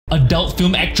adult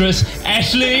film actress,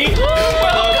 Ashley.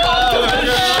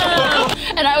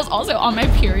 And I was also on my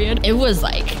period. It was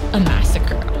like a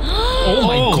massacre. Oh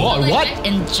my god, Like, what? I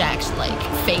inject like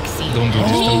fake semen. Don't do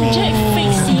this to me. Inject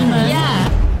fake semen. Yeah.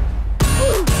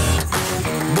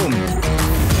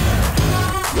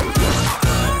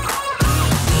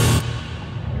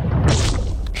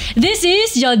 This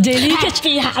is your daily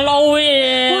Happy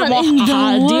Halloween. What in the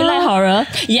Do you like world? horror?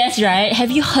 Yes, right?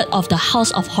 Have you heard of the House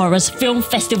of Horrors Film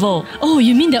Festival? Oh,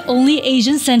 you mean the only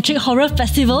Asian-centric horror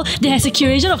festival that has a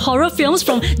curation of horror films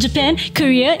from Japan,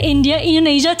 Korea, India,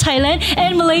 Indonesia, Thailand,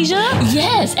 and Malaysia?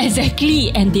 Yes,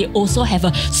 exactly. And they also have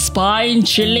a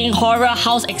spine-chilling horror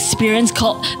house experience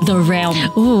called The Realm.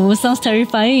 Ooh, sounds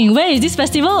terrifying. Where is this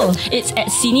festival? It's at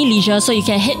Cine Leisure, so you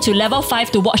can head to level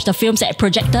 5 to watch the films at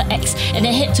Projector X, and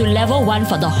then head to level 1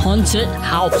 for the haunted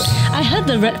house. I heard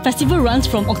the festival runs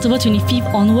from October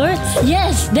 25th onwards.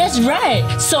 Yes, that's right.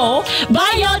 So,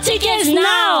 buy your tickets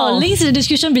now! Links in the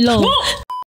description below.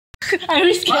 I'm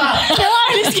really scared.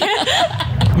 I'm really scared.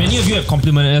 Many of you have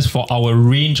complimented us for our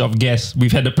range of guests.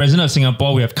 We've had the President of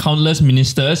Singapore, we have countless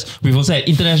ministers, we've also had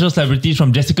international celebrities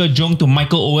from Jessica Jung to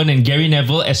Michael Owen and Gary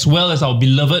Neville, as well as our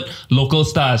beloved local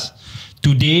stars.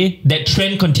 Today, that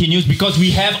trend continues because we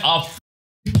have our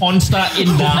porn star in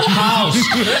the house,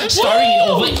 starring in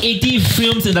over 80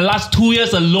 films in the last 2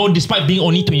 years alone, despite being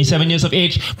only 27 years of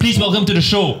age. Please welcome to the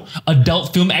show,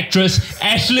 adult film actress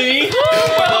Ashley.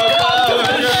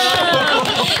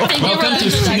 Welcome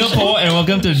to Singapore and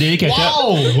welcome to the Daily Ketchup.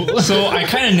 Wow. So I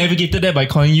kind of navigated that by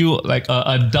calling you like an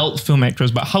adult film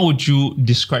actress, but how would you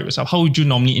describe yourself? How would you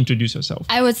normally introduce yourself?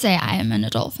 I would say I am an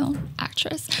adult film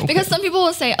actress. Because some people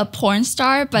will say a porn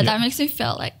star, but that makes me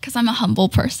feel like, because I'm a humble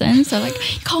person, so like,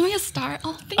 call me a star.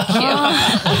 Oh, thank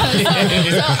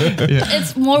you. so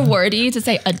it's more wordy to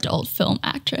say adult film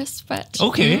actress, but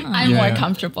Okay. I'm more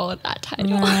comfortable with that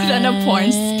title than a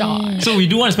porn star. So we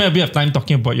do want to spend a bit of time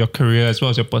talking about your career as well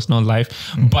as your personal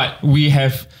life, but we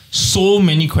have so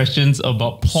many questions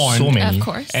about porn. So many. Of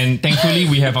course. And thankfully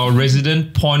we have our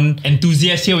resident porn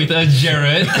enthusiast here with us,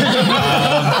 Jared.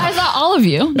 I thought all of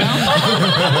you.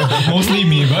 No? Mostly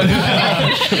me,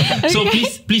 but So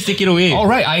please take it away. all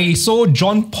right. So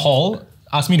John Paul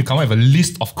asked me to come up with a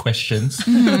list of questions,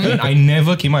 and I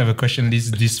never came up with a question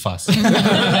list this fast. And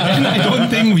I don't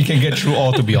think we can get through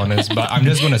all, to be honest. But I'm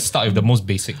just going to start with the most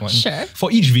basic one. Sure.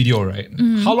 For each video, right?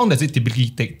 How long does it typically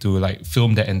take to like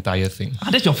film that entire thing?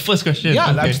 That's your first question.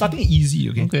 Yeah, Okay. I'm starting easy.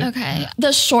 Okay. Okay.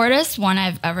 The shortest one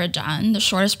I've ever done, the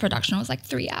shortest production was like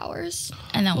 3 hours,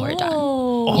 and then we're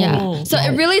done. Yeah. So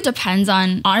it really depends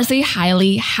on, honestly,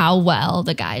 highly how well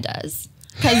the guy does.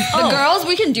 Because the girls,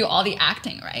 we can do all the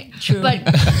acting, right? True. But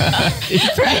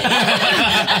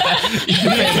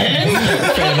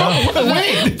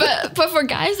but for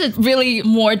guys, it's really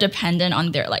more dependent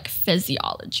on their like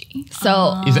physiology.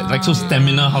 So Is it like so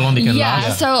stamina, how long they can yeah,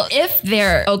 last? so if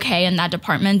they're okay in that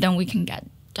department, then we can get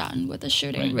done with the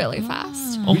shooting really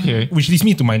fast. Okay. Which leads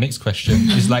me to my next question.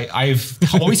 It's like I've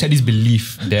always had this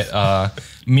belief that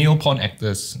male porn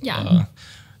actors,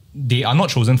 they are not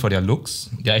chosen for their looks.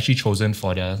 They're actually chosen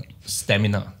for their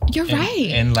stamina. You're right.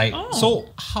 And like, so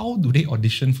how do they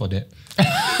audition for that?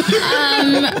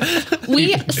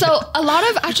 So a lot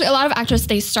of actors,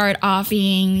 they start off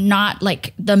being not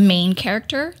like the main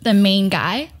character, the main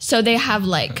guy. So they have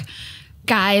like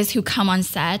guys who come on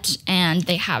set and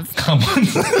they have Come on.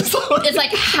 it's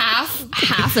like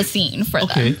half a scene for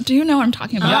Okay. them. Do you know what I'm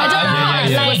talking about? I don't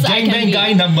know how else I can Gangbang be.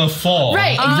 guy number 4.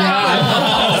 Right,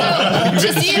 exactly. So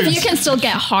to see if you can still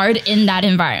get hard in that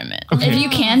environment. If you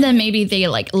can, then maybe they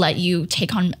like let you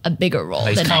take on a bigger role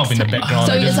Like the it's kind next of in the time. background.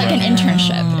 So and it's just like an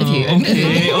internship. If you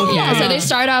Okay. yeah. So they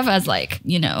start off as like,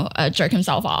 you know, jerk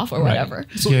himself off or whatever.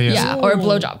 Yeah. Or a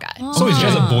blowjob guy. So it's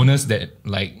just a bonus that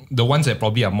like the ones that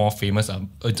probably are more famous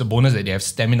it's a bonus that they have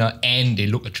stamina and they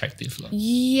look attractive.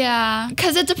 Yeah,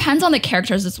 because it depends on the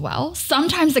characters as well.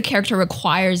 Sometimes the character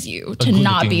requires you to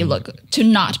not be good looking.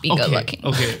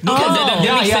 Okay. No, that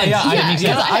makes sense. That makes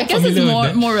sense. I guess it's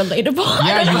more relatable.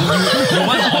 Yeah, you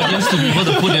want the audience to be able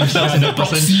to put themselves in the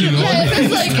person's shoes. Yeah, if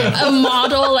it's like a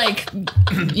model, like,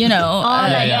 you know,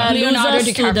 Leonardo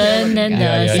loser DiCaprio. student, then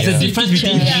the It's the difference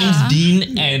between Yeah. James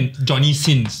Dean and Johnny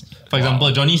Sins. For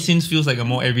example, Johnny Sins feels like a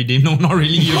more everyday. No, not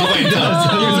really. You know what it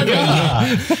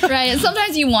does. Right. And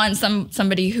sometimes you want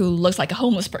somebody who looks like a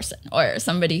homeless person, or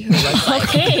somebody who looks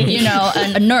like, you know,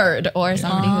 a nerd, or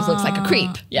somebody who looks like a creep.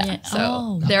 Yeah.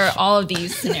 So there are all of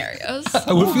these scenarios.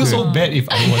 I would feel so bad if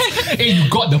I was, hey, you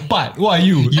got the part. What are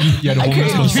you? You're the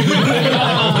homeless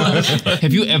person.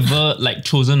 Have you ever like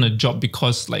chosen a job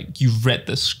because like you've read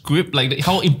the script? Like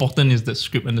how important is the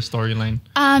script and the storyline?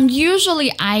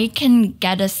 Usually I can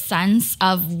get a sense sense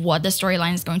of what the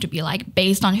storyline is going to be like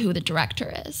based on who the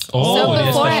director is. Oh, so there's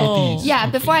before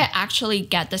specialties. before I actually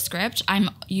get the script, I'm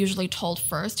usually told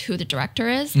first who the director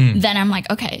is. Then I'm like,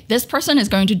 okay, this person is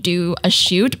going to do a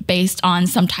shoot based on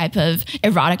some type of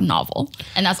erotic novel.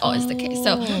 And that's always the case.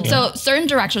 So certain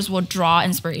directors will draw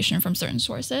inspiration from certain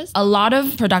sources. A lot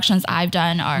of productions I've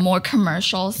done are more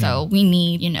commercial. So we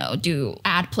need, do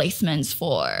ad placements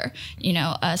for,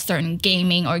 a certain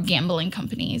gaming or gambling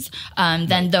companies.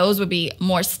 Then those would be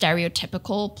more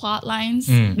stereotypical plot lines.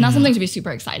 Not something to be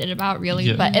super excited about, really.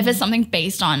 Yeah. But if it's something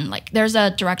based on, like, there's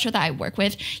a director that I work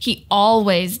with, he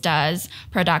always does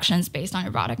productions based on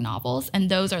erotic novels. And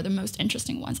those are the most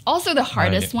interesting ones. Also the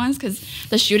hardest ones, because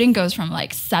the shooting goes from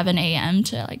like 7 a.m.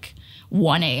 to like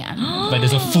 1 a.m. Like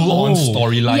there's a full-on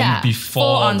storyline before.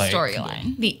 Full-on like,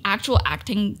 storyline. The actual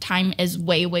acting time is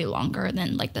way, way longer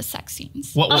than like the sex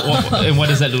scenes. And what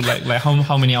does that look like? Like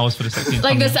how many hours for the sex scene?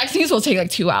 Like the sex scenes will take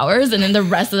like 2 hours, and then the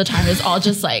rest of the time is all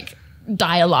just like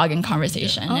dialogue and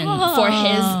conversation. And for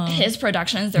his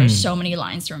productions, there's so many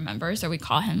lines to remember. So we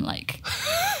call him like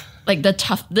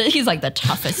he's like the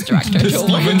toughest director to work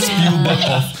Steven with. Spielberg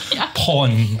of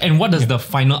porn. And what does the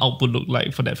final output look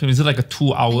like for that film? Is it like a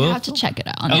 2 hour? You have to check it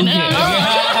out. Okay.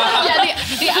 Yeah,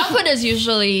 the output is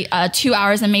usually 2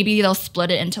 hours, and maybe they'll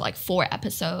split it into like 4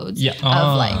 episodes of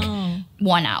like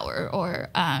 1 hour, or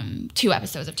 2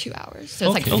 episodes of 2 hours.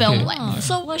 So it's like film length.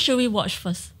 So what should we watch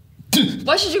first?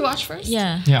 What should you watch first?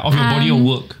 Yeah. Of your body of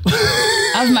work.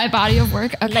 Of my body of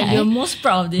work? Okay. Like you're most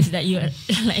proud of this that you like.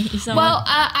 Well,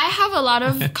 I have a lot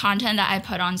of content that I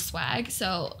put on Swag,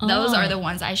 so those are the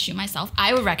ones I shoot myself.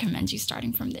 I would recommend you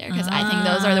starting from there, because I think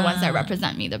those are the ones that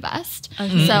represent me the best.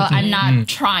 So I'm not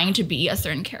trying to be a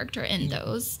certain character in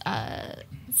those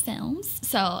films.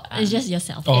 So it's just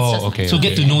yourself. So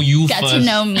get to know you Get first. to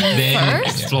know me then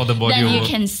first. explore the body Then of you work.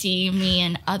 can see me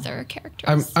in other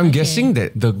characters. I'm guessing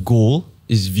that the goal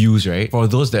is views, right? For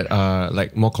those that are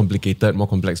like more complicated, more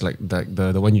complex, like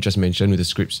the one you just mentioned with the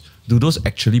scripts, do those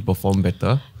actually perform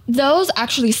better? Those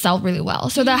actually sell really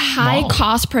well. So the high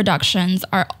cost productions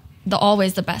are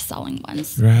always the best selling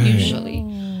ones, usually.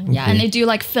 Yeah, and they do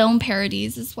like film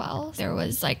parodies as well. There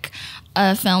was like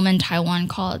a film in Taiwan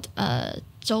called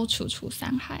周楚楚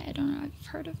伤害. I don't know if you've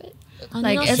heard of it.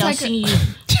 Like it's like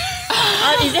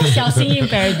is that 小幸运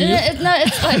parody? It's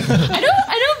like I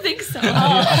don't think so.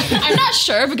 I'm not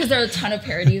sure, because there are a ton of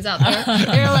parodies out there.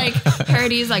 There are like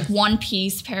parodies, like One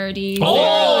Piece parodies, there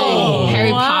are, like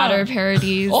Harry Potter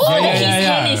parodies, His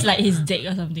hand is like his dick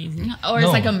or something. or it's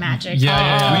like a magic.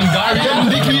 Wingardium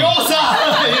Leviosa!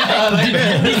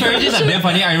 These parodies are damn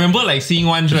funny. I remember like seeing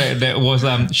one that was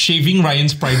shaving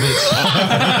Ryan's privates.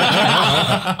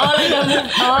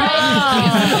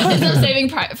 Instead of Saving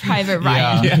Private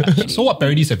Ryan. So what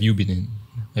parodies have you been in?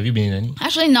 Have you been in any?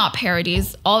 Actually, not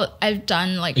parodies. All I've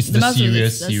done, like It's the the most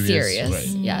serious, of it is the serious,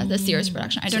 serious, right. yeah, the serious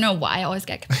production. I don't know why I always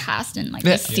get cast in like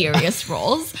the serious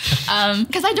roles,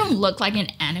 because I don't look like an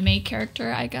anime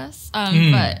character, I guess.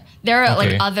 But there are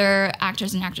like other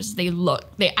actors and actresses. They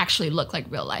actually look like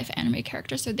real life anime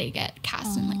characters, so they get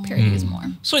cast in like parodies more.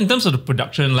 So in terms of the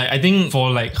production, like I think for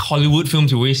like Hollywood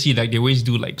films, you always see like they always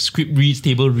do like script reads,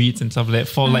 table reads, and stuff like that.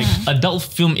 For like adult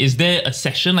film, is there a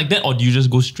session like that, or do you just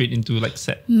go straight into like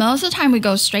set? Most of the time we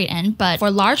go straight in, but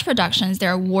for large productions, there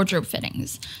are wardrobe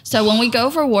fittings. So when we go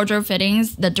for wardrobe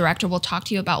fittings, the director will talk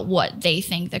to you about what they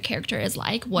think the character is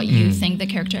like, what you think the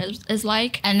character is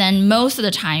like. And then most of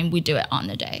the time we do it on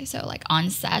the day. So like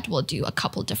on set, we'll do a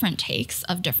couple different takes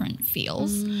of different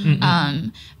feels.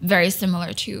 Very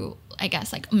similar to, I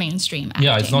guess, like mainstream acting.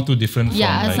 Yeah, it's not too different from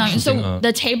it's like not. shooting So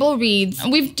the table reads,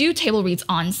 we do table reads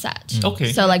on set.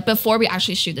 Okay. So like before we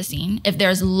actually shoot the scene, if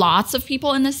there's lots of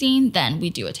people in the scene, then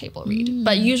we do a table read.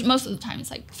 But most of the time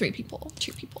it's like 3 people,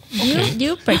 2 people. Do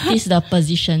you practice the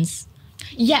positions?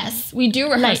 Yes, we do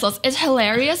rehearsals. It's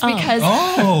hilarious because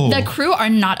the crew are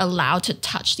not allowed to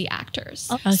touch the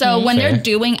actors. So when they're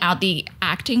doing out the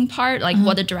acting part, like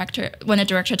when the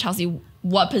director tells you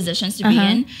what positions to be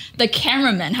in, the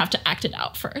cameramen have to act it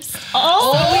out first. So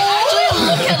we actually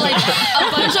look at like a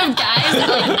bunch of guys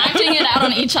like acting it out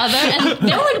on each other, and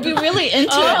they'll like be really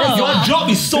into it. Your job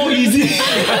is so easy.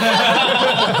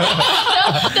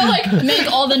 They'll like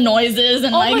make all the noises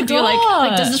and like do like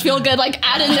does this feel good? Like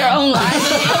add in their own lines.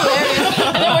 It's hilarious.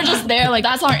 And then we're just there, like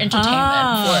that's our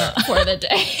entertainment for the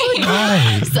day.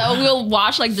 So we'll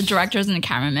watch like the directors and the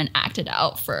cameramen act it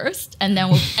out first, and then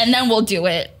we'll do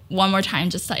it one more time,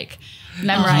 just like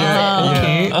memorize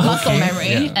it, muscle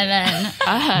memory, and then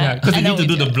because they need to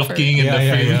do the blocking and the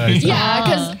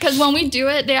framing. because when we do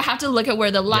it, they have to look at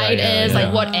where the light is,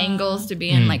 like what angles to be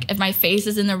in, like if my face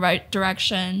is in the right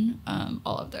direction,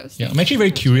 all of those. Yeah, I'm actually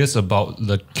very curious about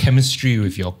the chemistry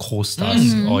with your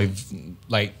co-stars, or if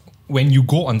like when you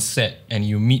go on set and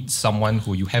you meet someone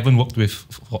who you haven't worked with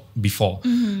before,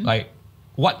 like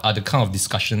what are the kind of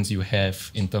discussions you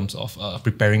have in terms of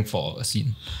preparing for a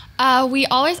scene? We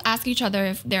always ask each other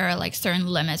if there are like certain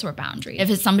limits or boundaries.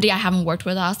 If it's somebody I haven't worked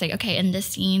with, I'll say, okay, in this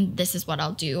scene, this is what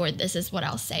I'll do, or this is what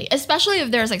I'll say. Especially if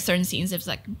there's like certain scenes, if it's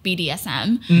like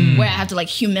BDSM, where I have to like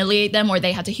humiliate them, or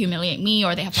they have to humiliate me,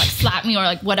 or they have to like slap me, or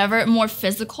like whatever, more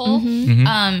physical,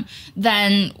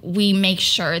 then we make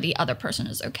sure the other person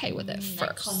is okay with it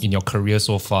first. In your career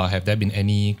so far, have there been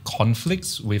any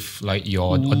conflicts with like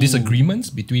your or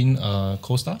disagreements between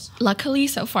co-stars? Luckily,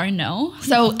 so far, no.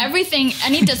 So everything,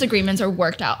 any disagreements are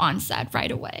worked out on set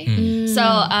right away. So,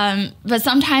 but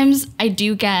sometimes I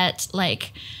do get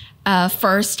like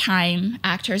first-time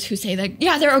actors who say that,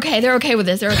 yeah, they're okay with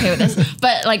this.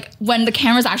 But like when the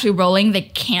camera's actually rolling, they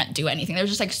can't do anything. They're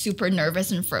just like super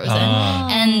nervous and frozen.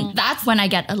 And that's when I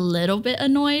get a little bit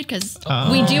annoyed, because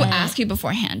we do ask you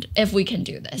beforehand if we can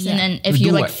do this. And then if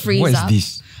you like freeze up.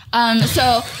 This?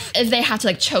 So if they have to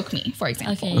like choke me, for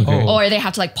example, or they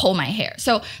have to like pull my hair.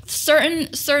 So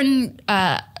certain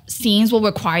scenes will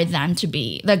require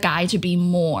the guy to be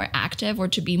more active or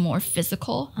to be more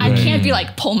physical. I can't be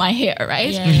like, pull my hair,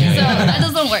 right? So that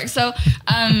doesn't work. So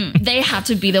they have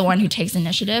to be the one who takes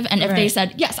initiative. And if they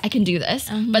said, yes, I can do this,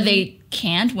 but they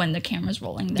can't when the camera's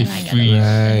rolling, then I get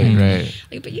it. Right.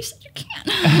 Like, but you said you can't.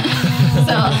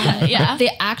 So yeah, the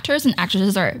actors and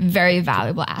actresses are very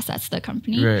valuable assets to the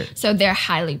company. Right. So they're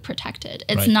highly protected.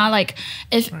 It's not like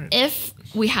if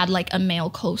we had like a male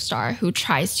co-star who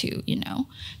tries to, you know,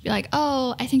 be like,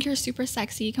 oh, I think you're super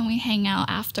sexy, can we hang out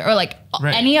after? Or like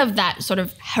any of that sort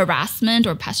of harassment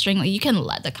or pestering, like you can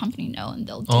let the company know and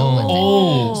they'll deal with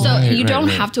it. So you don't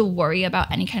have to worry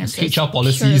about any kind of HR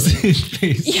policies in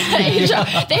place.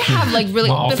 Yeah, they have like really,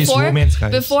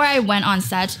 before I went on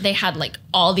set, they had like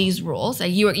all these rules.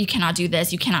 Like you cannot do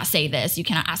this, you cannot say this, you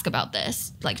cannot ask about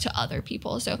this, like to other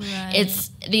people. So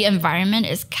it's, the environment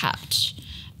is kept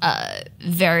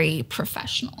very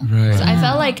professional. So I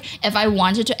felt like if I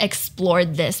wanted to explore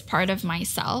this part of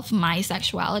myself, my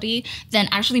sexuality, then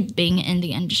actually being in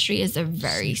the industry is a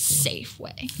very safe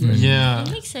way. Yeah. It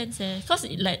makes sense. Because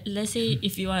like, let's say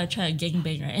if you want to try a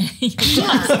gangbang, right?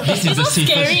 This is the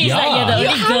scary. It's like you're the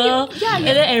only girl, and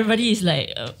then everybody is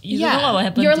like, you don't know what will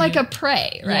happen. You're to like you. a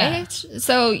prey, right?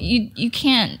 So you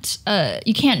can't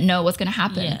know what's gonna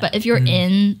happen. But if you're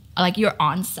in, like you're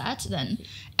on set, then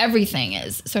everything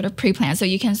is sort of pre-planned, so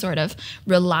you can sort of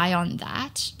rely on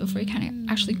that before you kind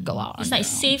of actually go out. It's like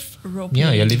safe role Yeah,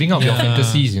 play. you're living out your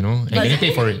fantasies, you know, and getting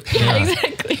paid for it.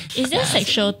 Exactly. Is there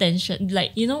sexual tension?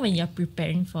 Like, you know, when you're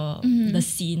preparing for the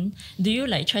scene, do you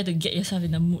like try to get yourself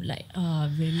in the mood, like,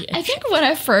 really? I think when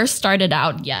I first started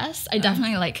out, yes, I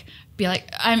definitely like be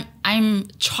like, I'm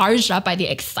charged up by the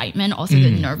excitement, also the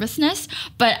nervousness.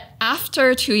 But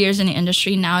after 2 years in the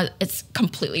industry, now it's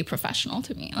completely professional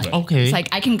to me. Like, it's like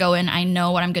I can go in, I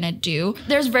know what I'm gonna do.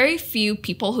 There's very few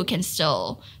people who can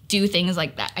still do things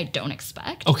like that I don't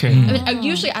expect. I mean,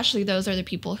 usually, actually, those are the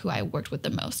people who I worked with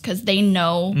the most, because they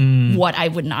know what I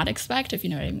would not expect, if you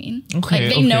know what I mean.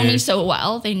 Like they know me so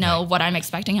well, they know what I'm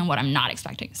expecting and what I'm not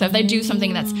expecting. So if they do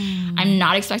something that's I'm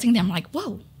not expecting, then I'm like,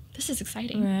 whoa, this is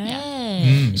exciting.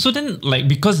 So then, like,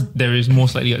 because there is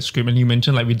most likely a script, and you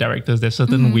mentioned like with directors, there's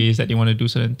certain ways that they want to do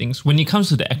certain things. When it comes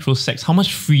to the actual sex, how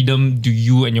much freedom do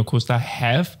you and your co-star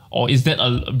have? Or is that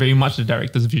very much the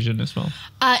director's vision as well?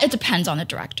 It depends on the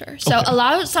director. So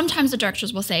sometimes the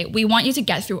directors will say, we want you to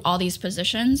get through all these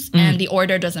positions and the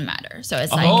order doesn't matter. So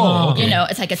it's like, you know,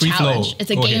 it's like a Free challenge. flow.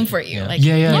 It's a game for you. Like,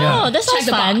 Oh, that sounds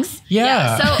fun.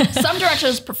 So some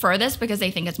directors prefer this because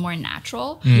they think it's more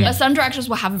natural. But some directors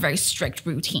will have a very strict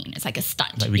routine. It's like a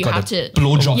stunt. Like we you got have to to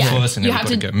blow job first, and you then have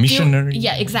we to got to get missionary.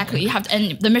 Exactly. You have to,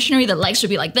 and the missionary, the legs should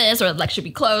be like this, or the legs should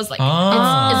be closed. Like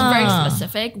it's very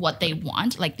specific what they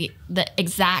want. Like the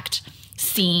exact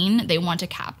scene they want to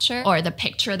capture, or the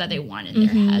picture that they want in their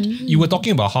head. You were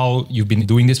talking about how you've been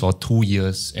doing this for 2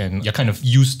 years and you're kind of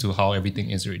used to how everything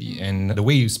is already. And the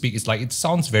way you speak is like, it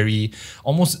sounds very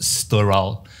almost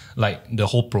sterile, like the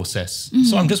whole process.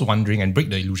 So I'm just wondering, and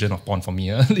break the illusion of porn for me,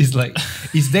 is like,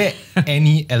 is there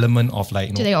any element of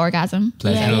like, Do they orgasm?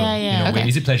 pleasure? Yeah. You know, Okay.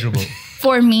 Is it pleasurable?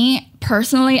 For me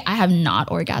Personally, I have not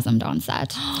orgasmed on set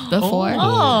before.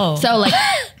 Oh. So like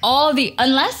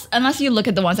unless you look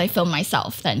at the ones I film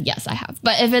myself, then yes, I have.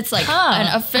 But if it's like an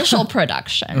official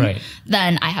production, Right.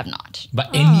 then I have not. But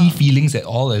any feelings at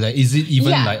all? Like, is it even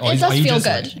Yeah, like? Or it does are you feel just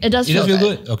good. like- It does feel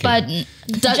good. Okay. But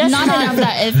not enough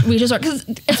that if we just because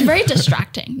it's very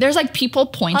distracting. There's like people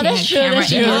pointing that's a true, camera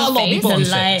that's in true. your A lot of face. people on The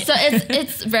set. light. So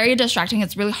it's very distracting.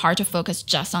 It's really hard to focus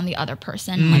just on the other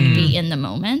person and like be in the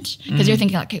moment because you're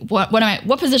thinking like, okay,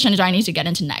 what position do I need to get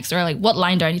into next, or like what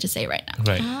line do I need to say right now?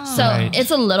 Right. So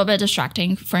it's a little bit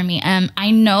distracting for me.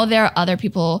 I know there are other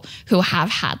people who have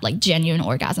had like genuine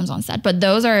orgasms on set, but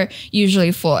those are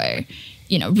usually for,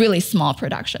 really small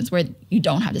productions where you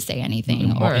don't have to say anything.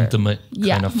 More or intimate.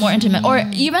 Yeah, Kind of. more intimate. Or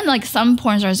even like some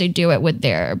porn stars, they do it with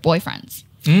their boyfriends.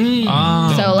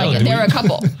 So like they're a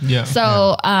couple. Yeah.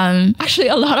 So actually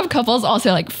a lot of couples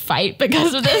also like fight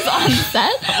because of this on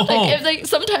set. Like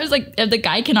sometimes if the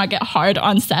guy cannot get hard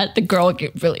on set, the girl will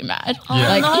get really mad. Yeah.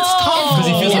 Like Because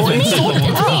he feels it's offensive.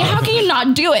 me. How can you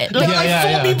not do it?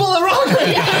 Like, People around.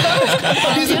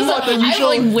 This is not the I've usual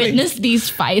like thing. witnessed these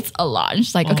fights a lot.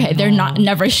 It's like, okay, they're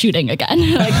never shooting again.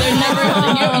 Like they're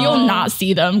never, you'll not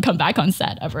see them come back on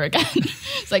set ever again.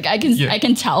 It's like I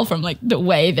can tell from like the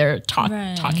way they're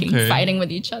talking, Okay. fighting with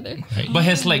each other. But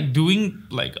has like doing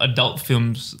like adult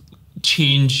films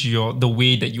changed the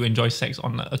way that you enjoy sex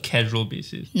on a casual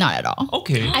basis? Not at all.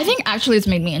 Okay. I think actually it's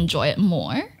made me enjoy it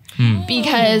more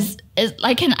because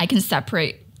I can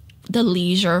separate the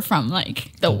leisure from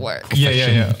like the work.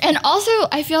 Yeah. And also,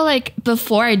 I feel like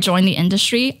before I joined the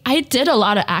industry, I did a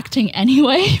lot of acting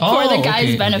anyway for the guy's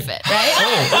okay. benefit, right?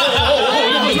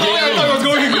 I thought I was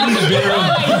going in the bedroom.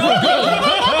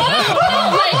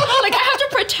 like I have to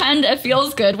pretend it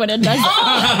feels good when it does. You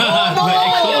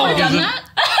ever done that?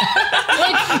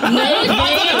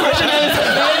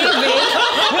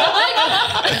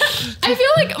 I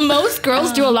feel like most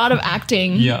girls do a lot of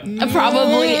acting. Yeah.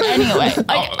 Probably anyway.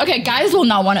 Like, okay, guys will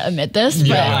not want to admit this, but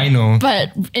Yeah, I know.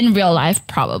 But in real life,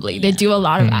 probably they do a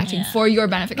lot of acting for your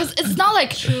benefit because it's not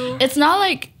like it's not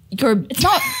like it's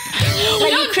not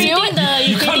Like you're creating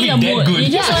the be mood. that good.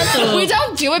 You just want to. we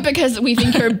don't do it because we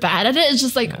think you're bad at it. It's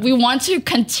just like we want to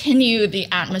continue the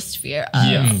atmosphere of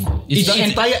It's the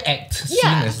entire act seen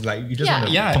Yeah. as like you just Yeah. want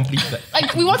to Yeah. complete that.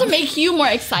 like we want to make you more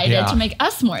excited Yeah. to make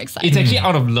us more excited. It's actually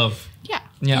out of love. yeah.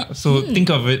 Yeah. So think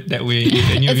of it that way. If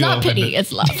any of It's you not are pity, offended.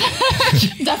 it's love.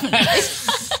 Definitely.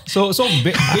 So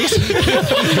basically,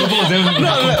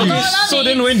 So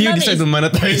then when do you decide to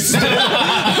monetize?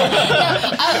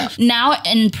 Now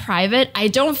in private, I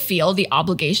don't feel the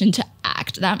obligation to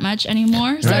act that much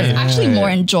anymore. So it's actually more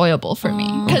enjoyable for me.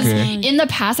 Because in the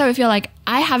past, I would feel like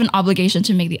I have an obligation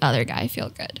to make the other guy feel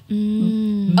good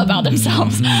about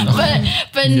themselves.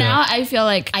 But now I feel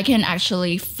like I can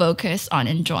actually focus on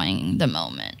enjoying the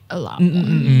moment a lot more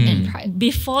in private.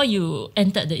 Before you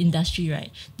entered the industry,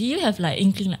 right? Do you have like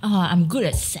inkling like, I'm good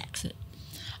at sex?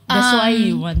 That's why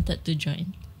you wanted to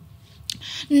join.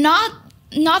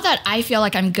 Not that I feel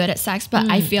like I'm good at sex, but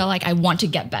I feel like I want to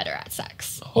get better at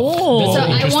sex. Oh, So I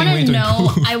interesting want way to to know.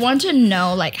 improve. I want to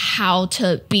know like how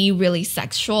to be really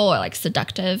sexual or like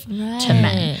seductive to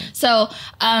men. So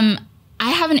I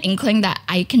have an inkling that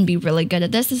I can be really good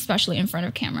at this, especially in front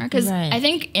of camera. Because Right. I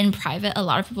think in private, a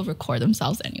lot of people record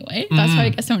themselves anyway. That's why I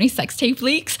get so many sex tape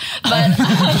leaks. But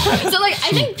so like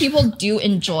I think people do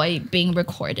enjoy being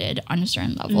recorded on a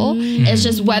certain level. It's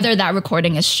just whether that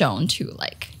recording is shown to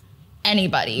like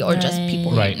anybody or just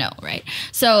people Right. you know, right?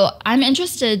 So I'm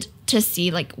interested to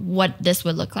see like what this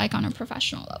would look like on a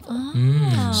professional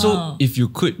level. So if you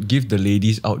could give the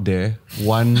ladies out there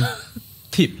one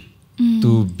tip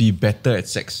to be better at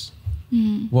sex,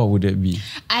 what would it be?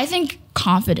 I think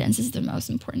confidence is the most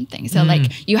important thing. So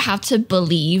like you have to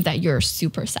believe that you're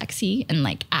super sexy and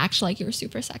like act like you're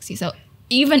super sexy. So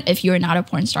even if you're not a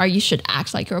porn star, you should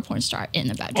act like you're a porn star in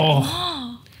the bedroom.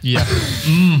 Yeah.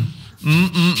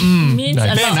 means a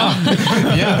lot.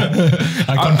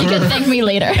 I You concur. can thank me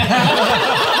later.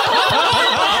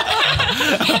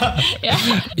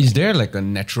 Is there like a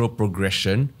natural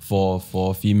progression for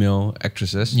female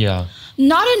actresses? Yeah.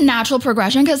 Not a natural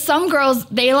progression because some girls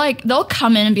they'll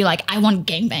come in and be like, I want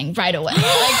gangbang right away.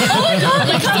 Like, oh my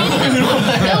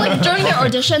god! They're like during their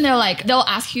audition, they'll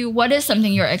ask you what is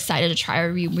something you're excited to try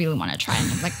or you really want to try,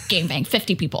 and I'm like gangbang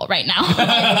 50 people right now.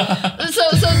 So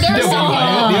there are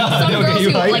some girls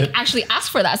who like actually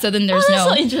ask for that. So then there's That's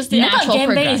no so interesting. I thought natural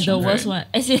gangbang is progression. the worst one.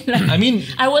 As in, like, I mean,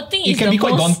 I would think it it's can the be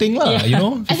quite most- daunting, lah. Yeah. You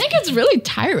know? I think it's really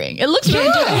tiring. It looks really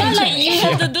tiring. Like you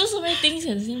have to do so many things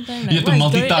at the same time. Like, You have to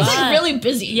what is going multitask. It's like really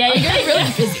busy. Yeah, you Like,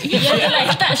 really busy. You have to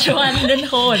like touch one, then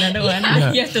hold another one.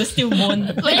 You have to still moan.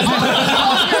 Like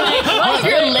all of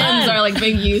your limbs are like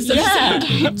being used. Yeah.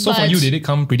 So for But- you, did it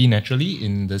come pretty naturally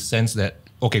in the sense that,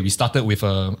 okay, we started with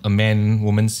a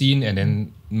man-woman scene and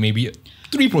then maybe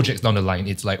 3 projects down the line,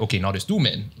 it's like, okay, now there's 2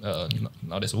 men,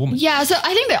 now there's a woman. Yeah, so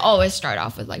I think they always start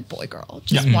off with like boy girl,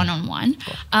 just one-on-one.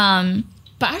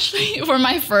 But actually, for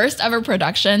my first ever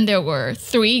production, there were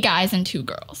 3 guys and 2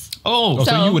 girls. Oh, so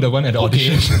So- you were the one at the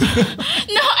audition. No,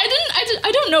 I didn't.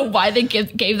 I don't know why they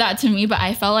gave that to me, but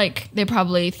I felt like they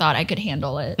probably thought I could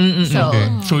handle it. So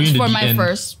okay. Throw you in the for deep my end.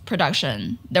 first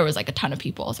production, there was like a ton of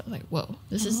people. So I was like, whoa,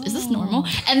 is this normal?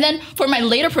 And then for my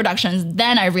later productions,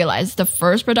 then I realized the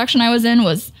first production I was in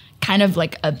was kind of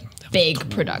like a big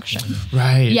production.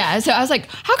 Right. Yeah, so I was like,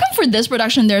 how come for this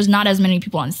production there's not as many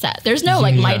people on set? There's no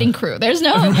like lighting crew. There's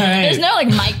no there's no like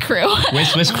mic crew.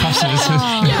 Where's craft services?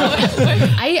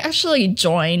 I actually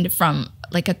joined from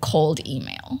like a cold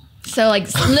email. So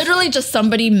like literally just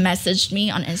somebody messaged me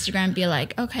on Instagram, be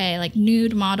like, okay, like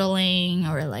nude modeling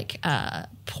or like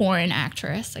porn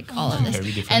actress, like all of this.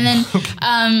 Very different. And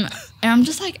then and I'm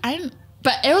just like,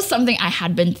 but it was something I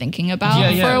had been thinking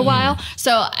about for a while.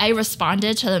 So I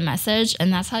responded to the message,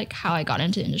 and that's like how I got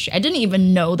into the industry. I didn't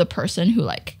even know the person who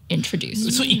like introduced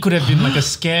me. So it could have been like a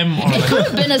scam or It like could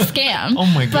have been a scam. Oh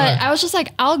my God. But I was just like,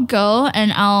 I'll go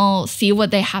and I'll see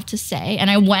what they have to say. And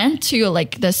I went to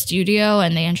like the studio,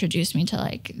 and they introduced me to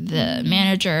like the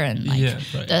manager and like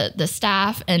the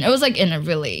staff. And it was like in a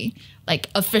really like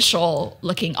official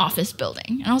looking office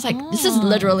building. And I was like, this is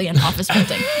literally an office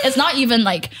building. It's not even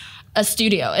like a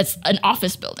studio, it's an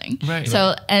office building. Right.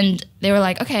 So and they were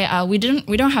like, okay, we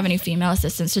don't have any female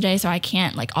assistants today, so I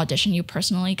can't like audition you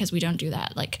personally because we don't do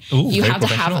that. Like Ooh, you very have to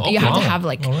have professional. you have to Wow. have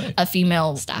like All right. a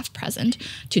female staff present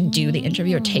to do the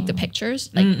interview or take the pictures.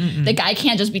 Like the guy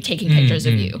can't just be taking pictures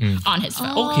of you on his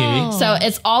phone. Okay. So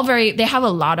it's all they have a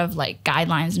lot of like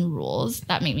guidelines and rules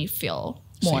that make me feel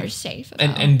more safe.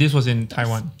 About. And this was in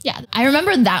Taiwan. Yeah, I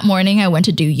remember that morning I went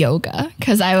to do yoga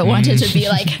because I wanted to be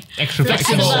like Extra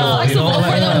flexible flexible.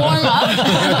 for the warm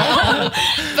up.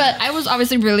 But I was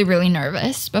obviously really, really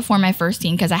nervous before my first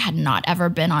scene because I had not ever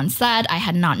been on set. I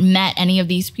had not met any of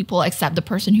these people except the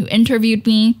person who interviewed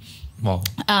me. Wow.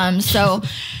 So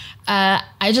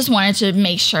I just wanted to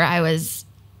make sure I was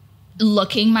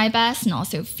looking my best and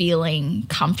also feeling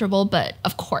comfortable. But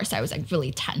of course, I was like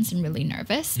really tense and really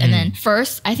nervous. And then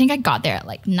first, I think I got there at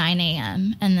like 9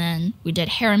 a.m. And then we did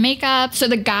hair and makeup. So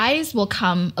the guys will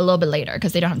come a little bit later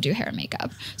because they don't have to do hair and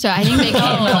makeup. So I think they came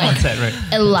at like set, right.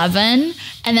 11.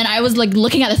 And then I was like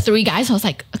looking at the 3 guys. I was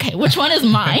like, okay, which one is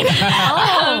mine?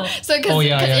 So because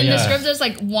in the script, there's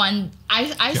like one,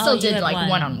 I still you did had like one.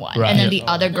 one-on-one. Right. And then the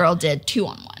other girl did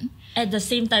 2-on-1. At the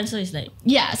same time, so it's like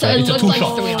Yeah, so Right, it it's a looks like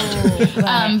two-shot.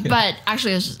 3-on-2. But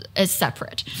actually it's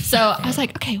separate. So I was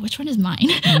like, okay, which one is mine?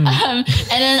 And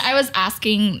then I was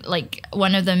asking like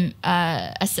one of the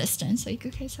assistants, like,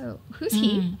 okay, so who's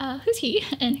he? Who's he?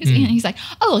 And who's he? And he's like,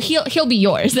 oh, he'll be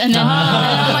yours. And then and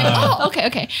I'm like, oh,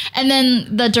 okay. And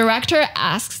then the director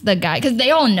asks the guy, because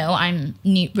they all know I'm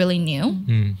really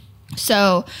new.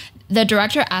 So the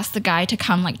director asked the guy to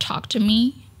come like talk to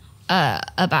me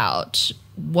about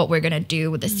what we're gonna do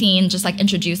with the scene, just like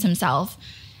introduce himself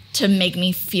to make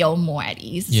me feel more at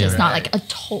ease. So it's not like a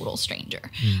total stranger.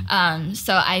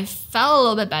 So I felt a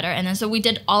little bit better. And then so we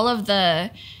did all of the,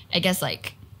 I guess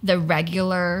like the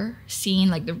regular scene,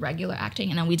 like the regular acting,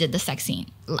 and then we did the sex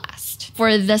scene last.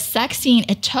 For the sex scene,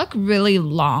 it took really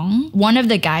long. One of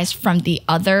the guys from the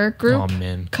other group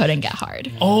couldn't get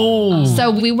hard.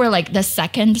 So we were like the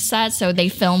second set, so they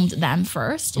filmed them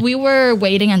first. We were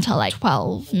waiting until like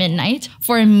 12 midnight.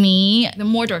 For me, the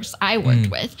more directors I worked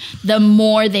with, the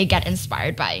more they get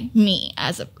inspired by me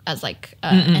as an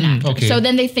actor. Okay. So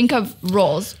then they think of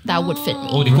roles that would fit me.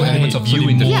 Oh, they put elements of you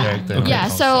in the Yeah, character. yeah.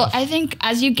 So I think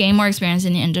as you gain more experience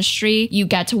in the industry, you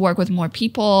get to work with more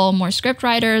people, more script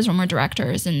writers, or more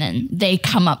directors, and then they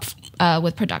come up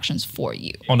with productions for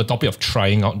you. On the topic of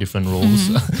trying out different roles,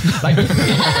 like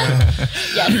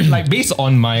based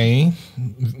on my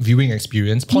viewing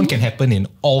experience, porn can happen in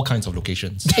all kinds of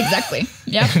locations. Exactly.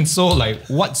 Yeah. And so, like,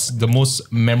 what's the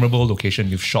most memorable location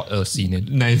you've shot a scene in?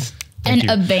 Nice. An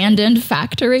abandoned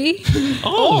factory.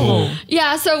 Oh.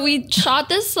 Yeah, so we shot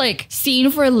this like scene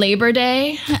for Labor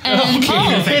Day, and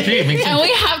and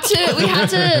we had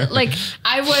to like,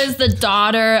 I was the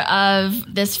daughter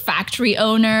of this factory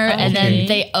owner, and then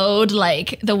they owed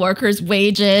like the workers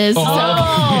wages, so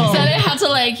they had to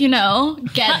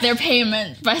like, get their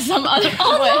payment by some other way,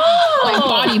 like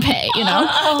body pay,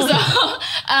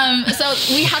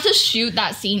 So we had to shoot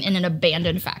that scene in an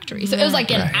abandoned factory. So it was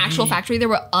like an actual factory. There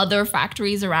were other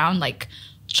factories around, like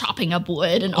chopping up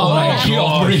wood and all that.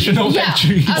 Operational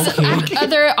factories.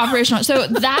 Other operational. So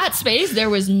that space, there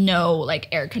was no like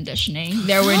air conditioning.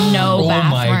 There were no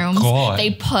bathrooms. My God.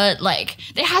 They put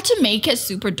they had to make it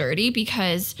super dirty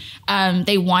because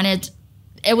they wanted,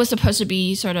 it was supposed to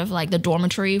be sort of like the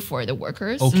dormitory for the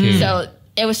workers. Okay. So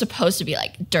it was supposed to be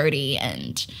like dirty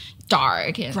and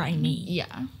dark and Grimy.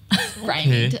 Yeah.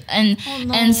 Grimy.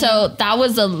 And so that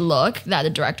was the look that the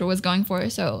director was going for.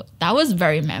 So that was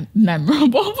very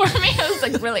memorable for me. It was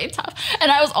like really tough.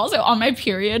 And I was also on my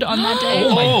period on that day.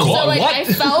 Oh my God, so like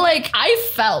what? I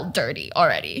felt dirty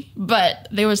already. But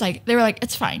they were like,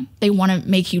 it's fine. They want to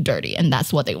make you dirty and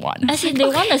that's what they want. As in, they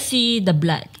want to see the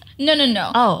blood.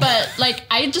 No. Oh. But like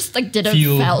I just like didn't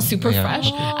feel super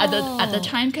fresh at the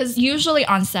time because usually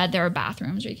on set there are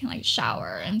bathrooms where you can like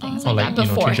shower and things Or like that change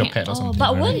your beforehand. pad or something.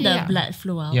 But right? when the Yeah. blood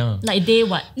flew out, Yeah. like day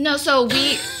what? No, so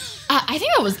we I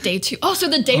think that was day 2. Oh, so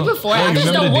the day before you actually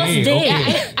remember the worst day? day.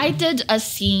 Okay. Yeah, I did a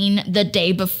scene the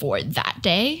day before that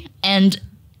day and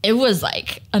it was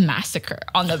like a massacre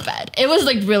on the bed. It was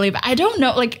like really bad. I don't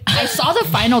know. Like I saw the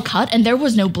final cut and there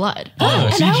was no blood. Oh,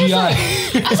 and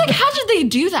CGI. I was like, how did they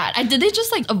do that? Did they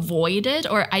just like avoid it?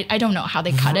 Or I don't know how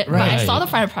they cut it. But I Right. saw the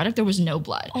final product. There was no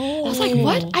blood. I was like,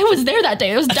 what? I was there that day.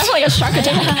 It was definitely a shark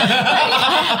attack.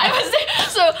 I was there.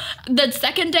 So the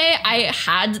second day I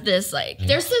had this like,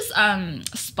 there's this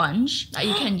sponge that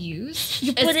you can use.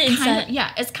 You put it inside.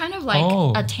 It's kind of like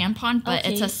Oh. a tampon, but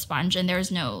it's Okay. a sponge and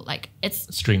there's no like,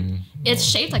 String. it's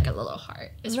shaped like a little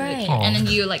heart. It's really Right. cute. And then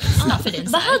you like stuff it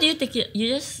inside. But how do you take it? You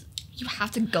just you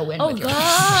have to go in oh with your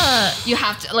god. You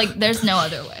have to like there's no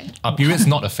other way. Are periods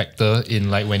not a factor in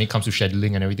like when it comes to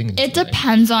scheduling and everything? It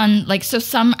depends on like so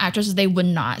some actresses they would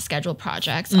not schedule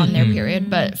projects on their period,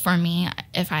 but for me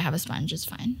if I have a sponge it's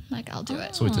fine. Like I'll do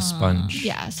it. So it's a sponge.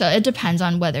 Yeah, so it depends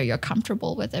on whether you're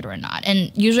comfortable with it or not.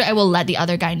 And usually I will let the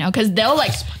other guy know because they'll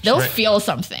feel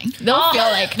something. They'll feel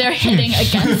like they're hitting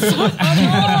against something.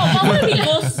 But what if it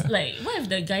goes like? What if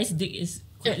the guy's dick is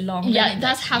quite long? Yeah, then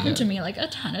that's happened to me like a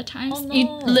ton of times. Oh, no. You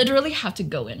literally have to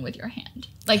go in with your hand.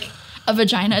 Like a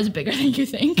vagina is bigger than you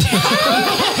think.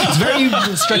 It's very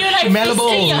malleable,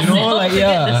 fisting you know, like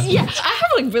yeah. Yeah, I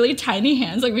have like really tiny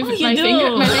hands. Like you my do.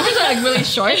 fingers are like really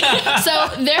short. So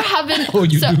there have been.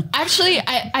 You so do. actually,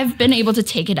 I've been able to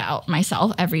take it out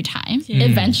myself every time.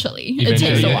 Eventually, it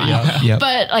takes a yeah, while. yeah.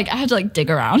 But like I have to like dig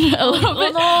around a little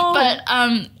bit. no. But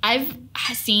I've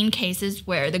seen cases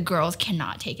where the girls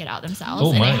cannot take it out themselves, Oh,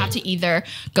 and they my. have to either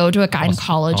go to a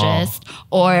gynecologist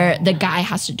or the guy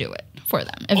has to do it for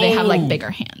them if they have like bigger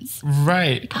hands.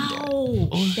 Right. Oh.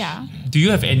 Yeah. Do you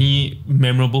have any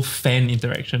memorable fan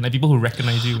interaction, like people who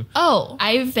recognize you? Oh,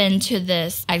 I've been to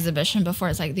this exhibition before.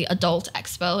 It's like the Adult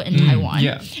Expo in Taiwan.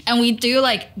 yeah. And we do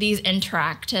like these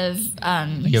interactive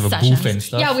You have a sessions. booth and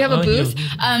stuff? Yeah, we have a Oh, you booth.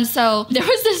 have So there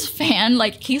was this fan,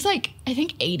 like he's like, I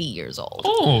think 80 years old.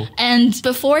 Oh. And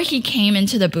before he came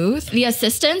into the booth, the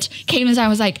assistant came inside and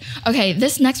was like, okay,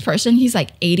 this next person, he's like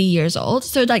 80 years old.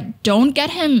 So like, don't get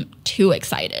him too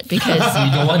excited because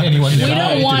We don't want anyone there. we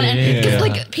don't want it. Because Yeah.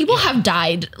 like people have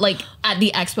died like at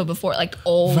the expo before, like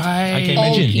old Right. I can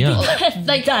old imagine, people. yeah.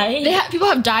 Like Died? people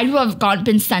have died who have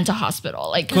been sent to hospital.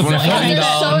 Like their because heart they're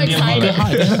so down,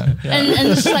 excited. And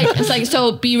it's like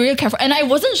so be real careful. And I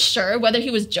wasn't sure whether he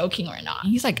was joking or not.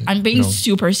 He's like, I'm being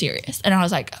super serious. And I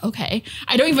was like, okay.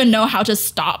 I don't even know how to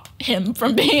stop him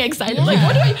from being excited. Like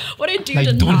what do I do to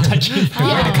Like, don't not? touch it.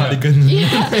 The cardigan.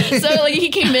 Yeah. So like he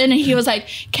came in and he was like,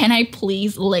 can I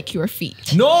please lick your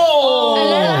feet? No.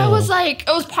 And then I was like,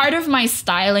 it was part of my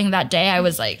styling that day. I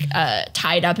was like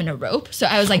tied up in a rope. So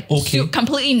I was like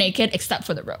completely naked except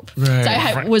for the rope. Right. So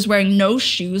I was wearing no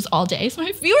shoes all day. So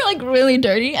my feet were like really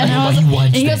dirty. And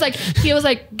he was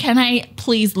like, can I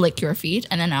please lick your feet?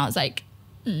 And then I was like,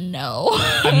 no.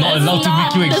 I'm not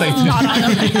allowed to make you This is excited. not on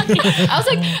the I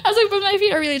was like, but my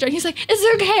feet are really dirty. He's like,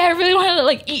 it's okay. I really want to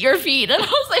like eat your feet. And I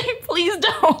was like, please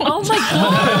don't. Oh my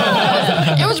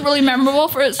God. It was really memorable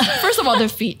first of all, the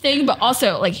feet thing, but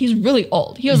also like he's really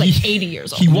old. He was like 80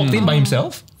 years old. He walked in by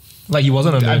himself? Like he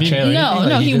wasn't on the chair or anything? No,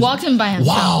 Like, he just- walked in by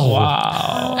himself.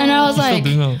 Wow. And I was like,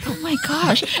 doing well. oh my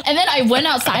gosh. And then I went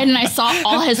outside and I saw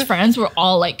all his friends were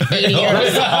all like 80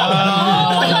 years old.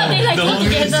 Oh my god, they like go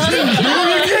together.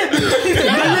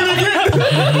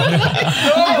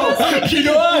 He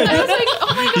don't. I was like,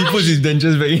 oh my God. puts his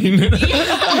dentures back in.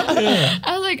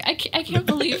 I was like, I can't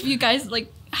believe you guys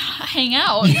like hang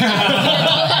out.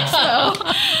 So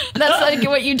that's like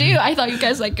what you do. I thought you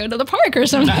guys like go to the park or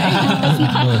something.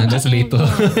 That's later.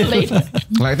 Later.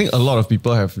 Like, I think a lot of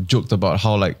people have joked about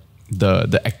how like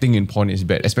the acting in porn is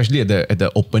bad, especially at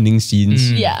the opening scenes.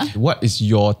 Yeah. What is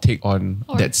your take on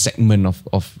that segment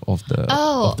of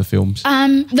the films?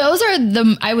 Those are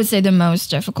I would say the most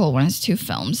difficult ones to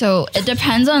film. So it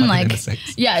depends on Harder than like, the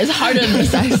sex. yeah, it's harder than the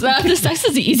sex. The sex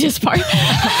is the easiest part.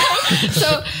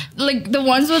 So like the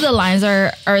ones with the lines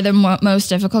are the most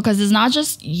difficult because it's not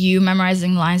just you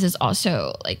memorizing lines, it's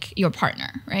also like your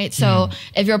partner, right? So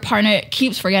if your partner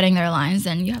keeps forgetting their lines,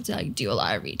 then you have to like do a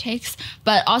lot of retakes.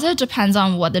 But also it depends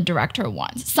on what the director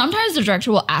wants. Sometimes the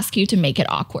director will ask you to make it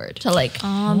awkward, to like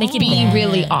make it be bad.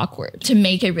 really awkward, to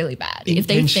make it really bad.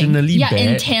 Intentionally if they think,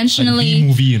 bad? intentionally.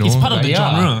 Movie, you know. It's part of the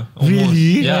genre. almost.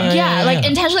 Really? Yeah, like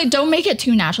intentionally don't make it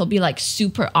too natural. Be like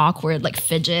super awkward, like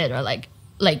fidget or like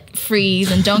freeze,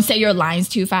 and don't say your lines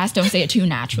too fast. Don't say it too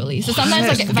naturally. So sometimes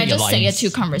like if I just say it too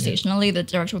conversationally, the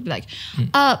director will be like,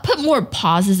 put more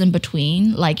pauses in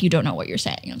between, like you don't know what you're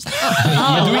saying. I'm just like,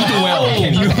 You're doing too well.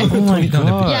 Can you tone it down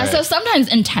a bit? yeah, so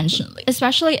sometimes intentionally,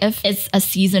 especially if it's a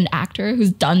seasoned actor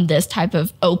who's done this type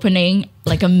of opening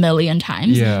like a million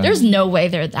times, Yeah. there's no way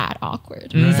they're that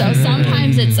awkward. So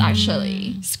sometimes it's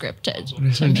actually scripted to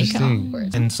make it interesting.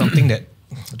 awkward. And something that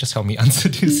just help me answer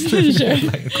this.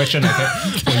 Like a question I've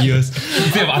had for years.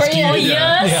 Instead of asking For you,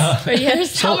 years? For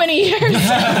years? How many years?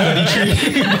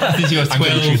 Since you was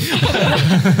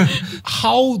 12.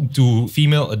 How do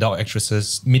female adult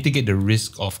actresses mitigate the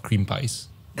risk of cream pies?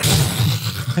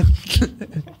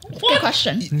 Good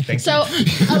question. Thank So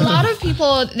a lot of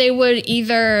people, they would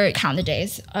either count the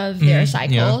days of their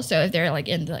cycle. yeah. So if they're like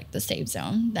in like the safe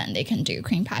zone, then they can do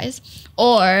cream pies,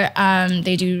 or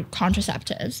they do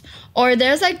contraceptives, or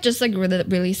there's like just like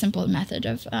really simple method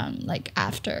of like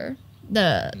after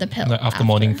the pill, Like after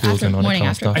morning pills and all that morning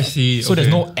kind of after stuff. I see. So there's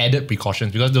no added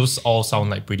precautions because those all sound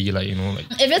like pretty like, you know, like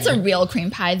If it's a real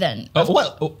cream pie, then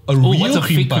what? A real what's a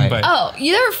cream fake cream pie? pie? oh,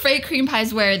 there are fake cream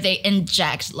pies where they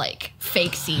inject like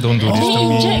fake semen. Don't do this to They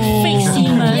me. inject fake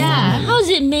semen. Yeah. How's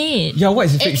it made? Yeah, what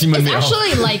is it? It's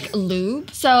actually like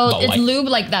lube. So But it's white. lube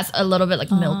like that's a little bit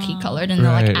like milky colored, and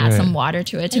they'll like Right, add some right. water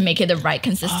to it to make it the right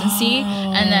consistency,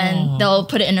 and then they'll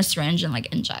put it in a syringe and like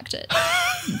inject it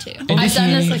into. I've done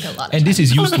this like a lot of And times. this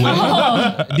is used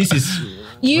when this is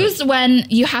Used when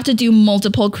you have to do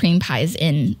multiple cream pies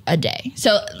in a day.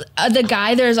 So the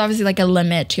guy, there's obviously like a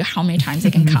limit to how many times they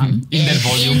can come In that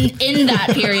volume. in that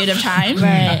period of time.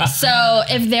 Right. So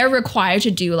if they're required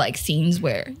to do like scenes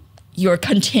where you're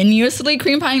continuously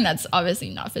cream pieing, that's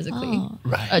obviously not physically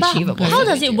achievable. But how So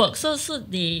does they it do work? So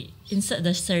they insert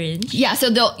the syringe. Yeah, so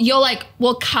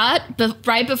we'll cut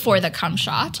right before the cum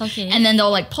shot, Okay. and then they'll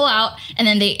like pull out, and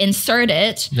then they insert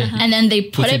it, and then they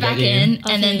put Puts it it back back in, in.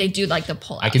 and then Okay. they do like the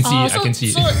pull out. I can see Oh, it. I can see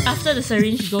so it. after the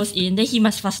syringe goes in, then he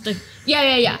must faster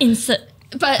Yeah. insert.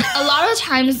 But a lot of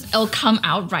times it'll come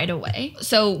out right away,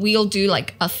 so we'll do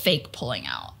like a fake pulling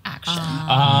out action.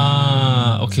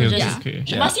 Okay.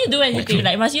 Yeah. Must you do anything?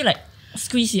 Like must you like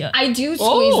squeeze here? I do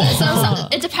squeeze it. So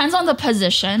it depends on the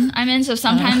position I'm in. So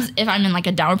sometimes if I'm in like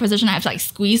a downward position, I have to like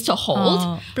squeeze to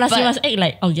hold. Plus But- you must act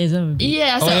like orgasm.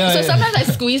 Yeah, so, yeah, so yeah. sometimes I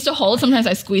squeeze to hold, sometimes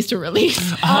I squeeze to release.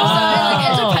 So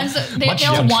like, it depends. Much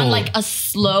They'll want control. like a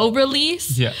slow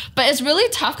release. Yeah. But it's really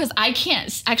tough because I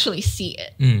can't actually see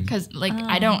it. Because like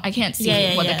I can't see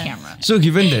what the camera. So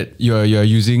given that you're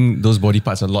using those body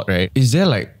parts a lot, right? Is there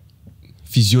like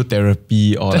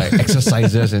physiotherapy or like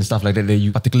exercises and stuff like that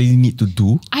you particularly need to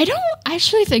do? I don't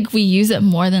actually think we use it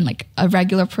more than like a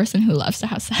regular person who loves to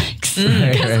have sex.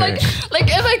 Because like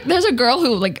if like there's a girl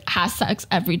who like has sex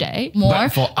every day more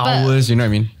But for hours, you know what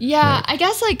I mean? Yeah, I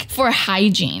guess like for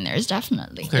hygiene, there's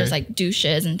definitely there's like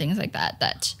douches and things like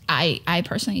that I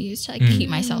personally use to like keep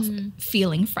myself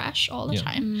feeling fresh all the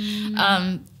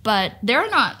time. But there are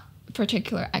not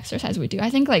particular exercise we do. I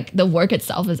think like the work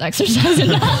itself is exercise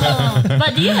enough.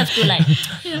 But do you have to like,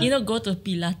 go to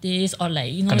Pilates or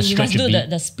like, you Kinda must stretch a do bit.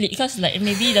 the split because like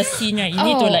maybe the scene, right, you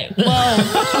need to Oh. like, wow.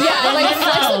 Yeah, like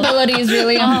flexibility is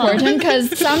really important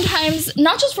because sometimes,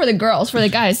 not just for the girls, for the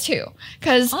guys too.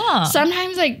 Because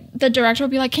sometimes like the director will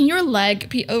be like, can your leg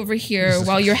be over here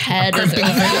while your head is over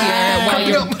here, while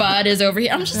your butt is over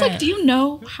here? I'm just like, do you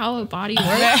know how a body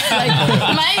works? Like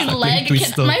my leg,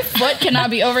 twister. my foot cannot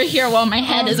be over here while my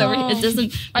head is over here. It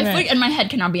doesn't, my foot and my head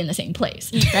cannot be in the same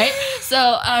place, right?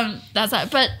 So that's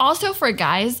that. But also for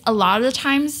guys, a lot of the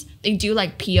times they do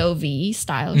like POV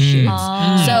style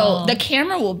shoots. So the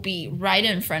camera will be right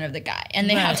in front of the guy, and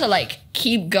they have to like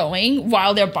keep going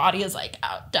while their body is like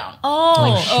out down.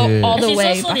 Oh, all the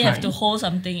way so they have behind. to hold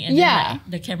something and Yeah. then,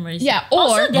 like, the camera is Yeah,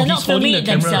 also, or- they're Oh, not he's holding filming the it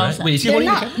camera, themselves. right? Wait, is he They're holding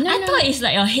not. the camera? I thought it's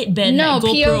like a headband. No, like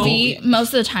GoPro. POV,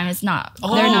 most of the time it's not. They're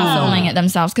not filming it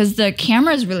themselves because the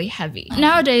camera is really heavy.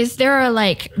 Nowadays, there are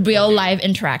like real live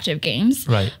interactive games.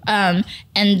 Right.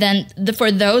 And then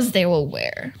for those, they will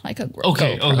wear like a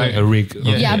Okay, GoPro. Like a rig.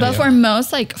 Yeah, but for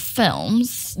most like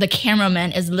films, the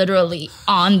cameraman is literally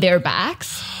on their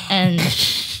backs and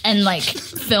like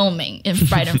filming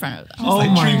right in front of them. Oh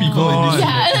my god.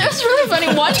 Yeah, and it was really funny.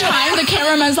 One time, the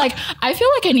cameraman's like, "I feel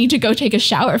like I need to go take a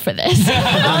shower for this."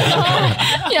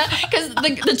 Yeah, because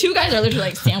the two guys are literally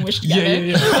like sandwiched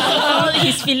together. Oh,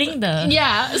 he's feeling the.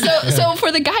 Yeah, so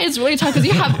for the guy, it's really tough because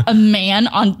you have a man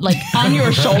on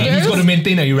your shoulders, And he's got to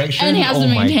maintain an erection. and he has to Oh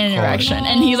my maintain an God. erection,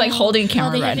 and he's like holding a Oh,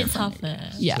 camera they right have in it front.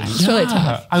 tough. Yeah, it's really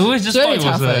tough. I always just It's thought really it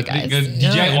was tough for the like guys. a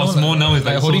DJI Osmo now is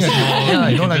like holding so a small. yeah,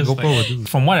 you know, can like just, GoPro would do.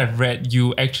 From what I've read,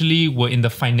 you actually were in the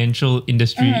financial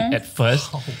industry at first,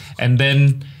 and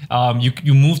then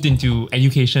you moved into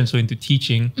education, so into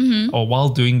teaching, or while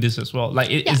doing this as well. Like,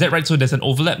 is that right? So there's an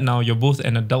overlap now. You're both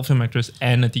an adult film actress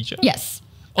and a teacher. Yes,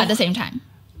 at the same time.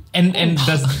 And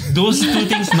does those two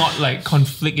things not like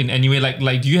conflict in any way?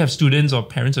 Like do you have students or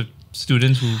parents of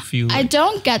students who feel I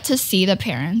don't get to see the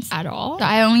parents at all.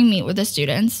 I only meet with the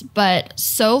students, but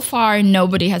so far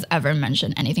nobody has ever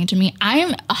mentioned anything to me.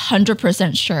 I'm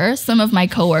 100% sure some of my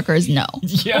coworkers know.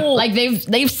 Yeah. Like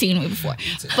they've seen me before.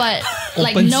 But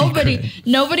like Open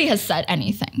nobody has said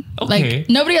anything. Okay. Like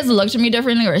nobody has looked at me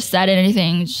differently or said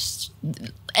anything. Just,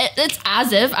 it's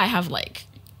as if I have like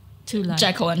Two lives.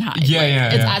 Jekyll and Hyde. Yeah, Like, yeah,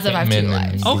 It's yeah. as if I have two Batman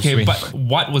and- lives. Okay, Bruce but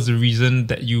what was the reason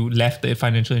that you left the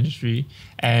financial industry?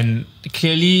 And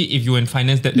clearly, if you were in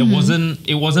finance, that it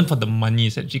wasn't for the money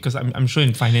essentially. Because I'm sure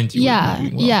in finance, you were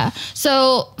doing well. Yeah.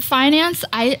 So finance,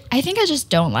 I think I just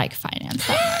don't like finance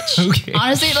that much. Okay.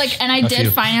 Honestly, like, and I did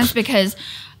feel- finance because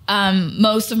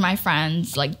most of my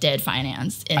friends like did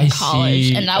finance in I college,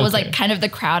 see. and that was Okay. like kind of the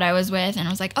crowd I was with, and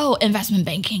I was like, oh, investment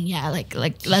banking, yeah, like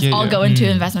let's Yeah, all yeah. go into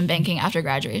investment banking after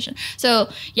graduation. So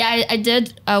yeah, I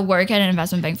did work at an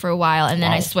investment bank for a while, and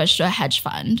then I switched to a hedge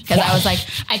fund because I was like,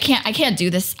 I can't do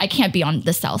this. I can't be on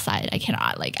the sell side. I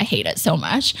cannot. Like, I hate it so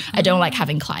much. I don't like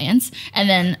having clients. And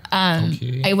then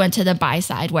I went to the buy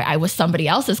side where I was somebody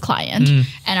else's client,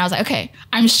 and I was like, okay,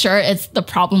 I'm sure it's the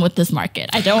problem with this market.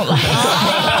 I don't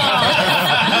like.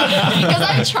 Because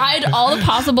I've tried all the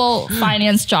possible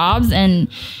finance jobs, and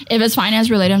if it's finance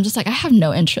related, I'm just like, I have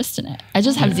no interest in it. I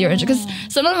just have zero interest.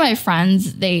 Because some of my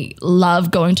friends, they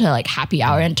love going to like happy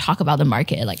hour and talk about the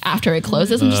market like after it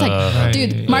closes. I'm just like,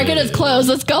 dude, market is closed.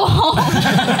 Let's go home.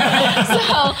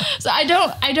 so I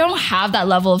don't have that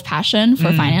level of passion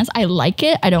for finance. I like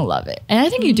it. I don't love it. And I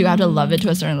think you do have to love it to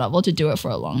a certain level to do it for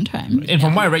a long time. And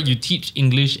from what I read, you teach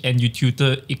English and you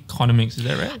tutor economics. Is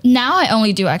that right? Now I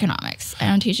only do economics. I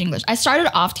don't teach English. I started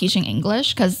off teaching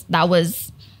English because that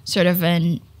was sort of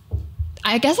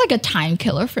I guess like a time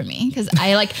killer for me, because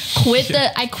I like quit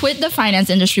the finance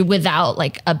industry without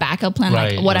like a backup plan,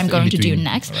 Right, like what it's I'm in going to do between.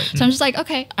 next. So I'm just like,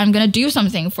 okay, I'm gonna do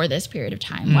something for this period of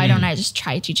time. Why don't I just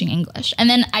try teaching English? And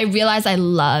then I realized I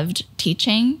loved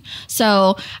teaching,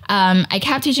 so I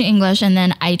kept teaching English, and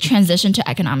then I transitioned to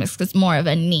economics because it's more of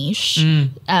a niche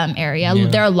area. Yeah.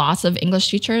 There are lots of English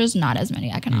teachers, not as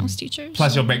many economics teachers.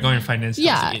 Plus your background in finance. helps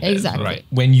Yeah, aid that as exactly. well. Right.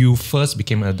 When you first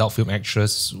became an adult film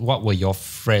actress, what were your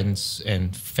friends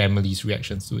and family's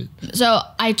reactions to it? So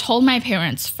I told my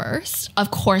parents first.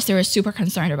 Of course, they were super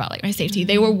concerned about like my safety.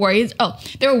 They were worried.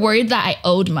 They were worried that I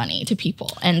owed money to people,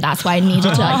 and that's why I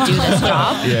needed to like do this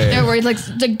job. They're worried like,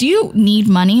 do you need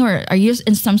money, or are you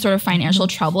in some sort of financial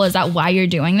trouble? Is that why you're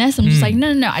doing this? I'm just like,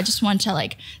 no. I just want to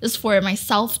like this for my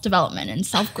self development and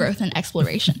self growth and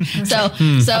exploration. And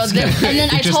then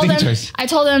I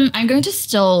told them I'm going to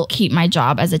still keep my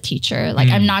job as a teacher. Like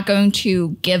I'm not going to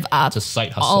give up It's a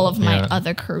side hustle. all of my Yeah.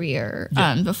 other career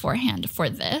beforehand for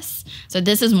this. So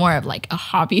this is more of like a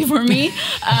hobby for me.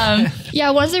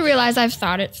 Once they realize I've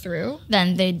thought it through,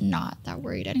 then they're not that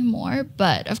worried anymore.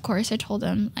 But of course I told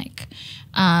them like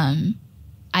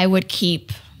I would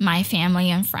keep my family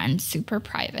and friends super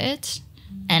private,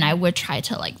 and I would try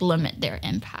to like limit their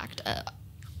impact.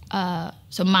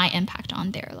 So my impact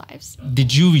on their lives.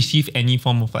 Did you receive any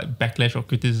form of like backlash or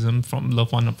criticism from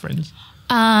loved one or friends?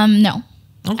 No.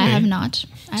 Okay. I have not.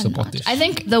 Supportive. I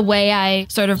think the way I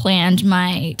sort of planned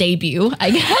my debut, I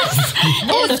guess,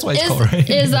 that's why it's called,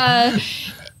 right?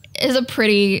 is a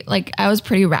pretty, like, I was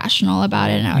pretty rational about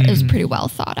it, and it was pretty well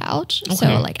thought out.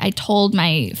 So like I told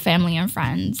my family and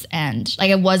friends, and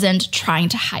like I wasn't trying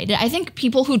to hide it. I think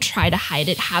people who try to hide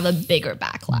it have a bigger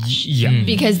backlash. Yeah.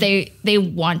 Because they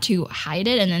want to hide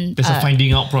it, and then There's a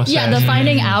finding out process. yeah, the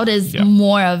finding out is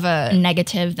more of a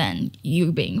negative than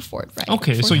you being forthright.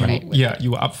 Okay, so you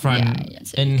were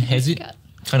upfront. And has it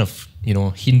kind of,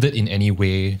 hindered in any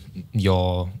way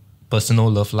your personal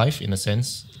love life in a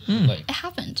sense? Like, It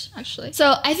haven't actually.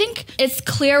 So I think it's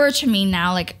clearer to me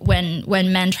now, like when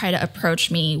men try to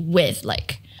approach me with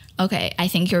like, okay, I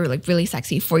think you're like really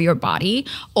sexy for your body,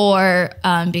 or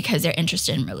because they're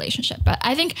interested in a relationship. But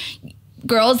I think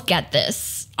girls get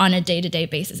this on a day-to-day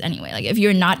basis anyway. Like if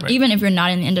you're not, even if you're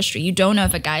not in the industry, you don't know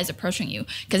if a guy is approaching you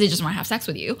because they just want to have sex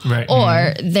with you,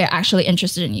 or they're actually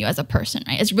interested in you as a person,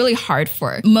 right? It's really hard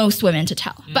for most women to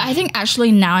tell. But I think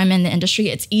actually now I'm in the industry,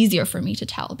 it's easier for me to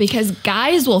tell because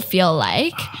guys will feel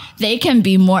like they can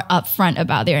be more upfront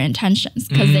about their intentions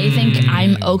because they think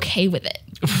I'm okay with it.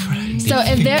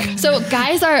 So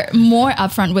guys are more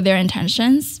upfront with their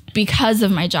intentions because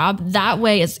of my job. That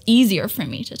way it's easier for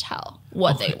me to tell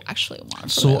what they actually want. From a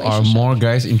So are relationship. more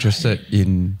guys interested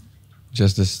in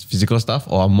just this physical stuff,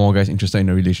 or are more guys interested in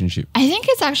a relationship? I think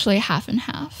it's actually half and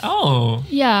half. Oh.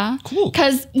 Yeah. Cool.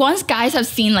 Because once guys have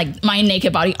seen like my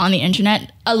naked body on the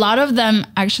internet, a lot of them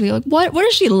actually like, what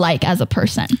is she like as a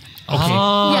person? Okay.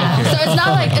 Yeah. So it's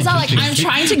not like I'm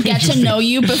trying to get to know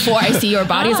you before I see your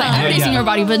body. It's like I've already seen your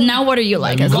body, but now what are you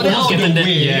like as a person? So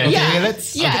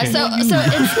it's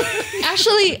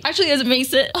actually it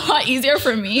makes it a lot easier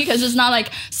for me because it's not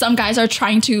like some guys are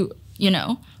trying to,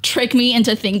 trick me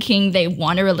into thinking they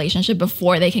want a relationship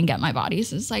before they can get my body.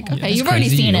 So it's like, okay, you've already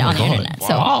seen it on the internet.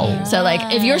 So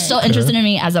like if you're still interested in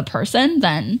me as a person,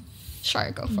 then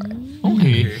sure, go for it.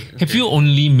 Okay. Have you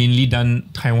only mainly done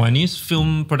Taiwanese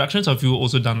film productions, or have you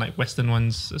also done like Western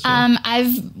ones as well?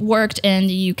 I've worked in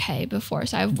the UK before,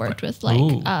 so I've worked with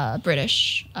like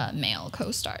British male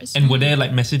co-stars. And were there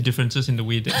like massive differences in the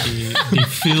way that they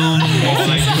film, or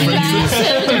like differences?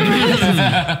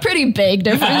 Pretty big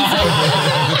differences.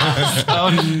 Oh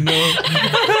no.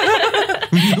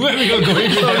 Where are we going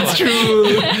with that? That's true.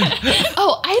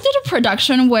 Oh, I did a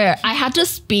production where I had to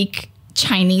speak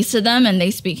Chinese to them and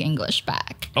they speak English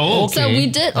back. Oh, okay. So we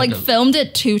did filmed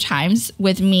it 2 times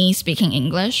with me speaking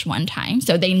English 1 time.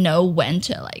 So they know when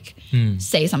to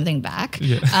say something back.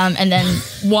 Yeah. And then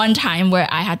 1 time where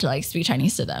I had to speak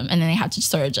Chinese to them and then they had to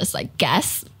sort of just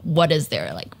guess what is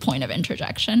their point of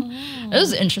interjection. It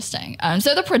was interesting.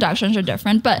 So the productions are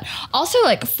different, but also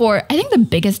I think the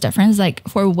biggest difference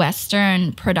for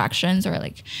Western productions or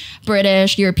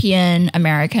British, European,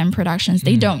 American productions,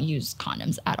 they don't use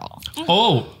condoms at all.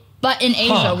 Oh. But in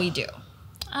Asia, we do.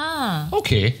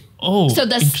 Okay. Oh. So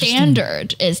the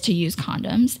standard is to use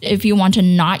condoms. If you want to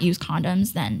not use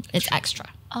condoms, then it's extra.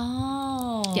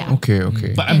 Oh. Yeah.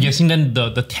 Okay. But I'm guessing then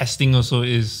the testing also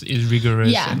is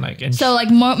rigorous. Yeah. And so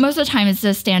most of the time it's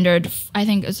the standard. I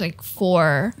think it's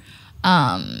 4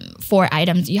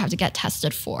 items you have to get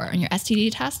tested for on your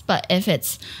STD test. But if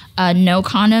it's no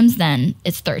condoms, then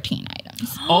it's 13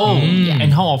 items. Oh.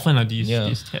 And how often are these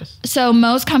tests? So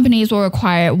most companies will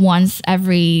require it once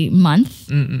every month,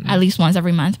 at least once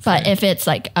every month. But if it's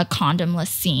a condomless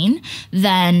scene,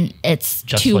 then it's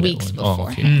Just 2 for that weeks one. Oh,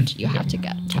 beforehand. You have to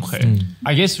get tested. Okay.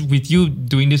 I guess with you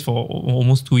doing this for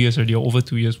almost 2 years already, or over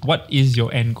 2 years, what is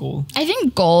your end goal? I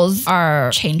think goals are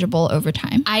changeable over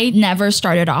time. I never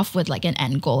started off with an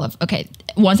end goal of, okay,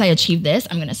 once I achieve this,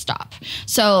 I'm going to stop.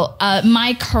 So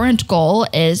my current goal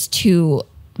is to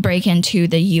break into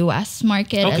the US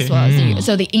market as well as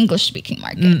the English speaking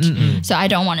market. So I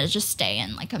don't want to just stay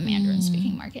in a Mandarin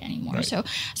speaking market anymore. So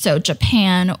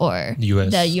Japan or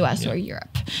the US or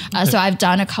Europe. So I've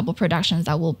done a couple productions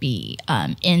that will be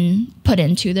put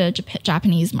into the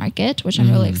Japanese market, which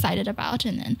I'm really excited about.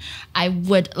 And then I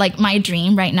would my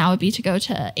dream right now would be to go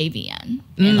to AVN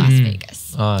in Las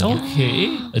Vegas.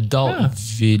 Okay. Adult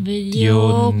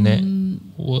Video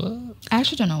Network. I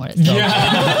actually don't know what it's called.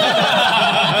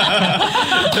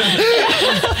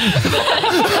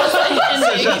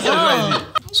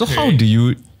 So how do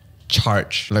you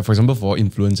charge? For example, for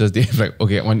influencers, they have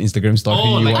one Instagram story,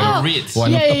 Rezt.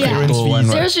 one apparent one.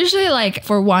 There's usually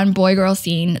for one boy-girl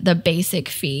scene, the basic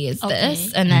fee is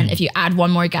this, and then if you add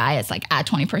one more guy, it's add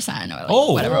 20%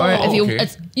 or whatever. Or if you,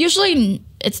 it's usually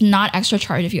it's not extra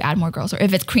charge if you add more girls, or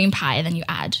if it's cream pie, then you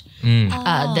add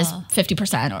this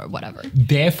 50% or whatever.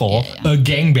 Therefore, a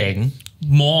gangbang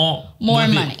more worth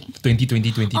it? money. 2020,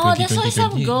 2020, Oh, that's why 2020.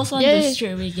 some girls want Yeah, to yeah.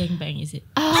 straight away gangbang, is it?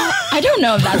 I don't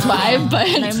know if that's why, but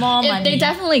Like more money. they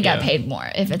definitely get Yeah. paid more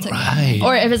if it's a Right.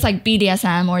 or if it's like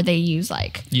BDSM or they use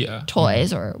like Yeah.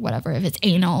 toys or whatever. If it's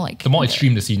anal, like The more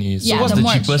extreme the scene is. Yeah. What's the the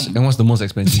more cheapest extreme. and what's the most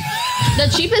expensive? The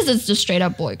cheapest is just straight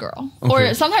up boy girl, Okay.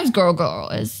 or sometimes girl girl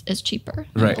is cheaper.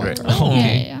 than Right, boy right. girl. Oh, Yeah,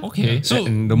 okay. yeah, yeah. Okay. So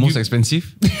and the most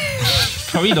expensive?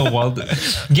 probably the wild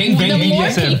gangbang The more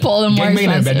BDSM. people, the more Gangbang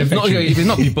and expensive. No, if it's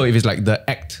not people, if it's like the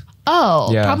act. Oh,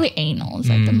 Yeah. probably anal is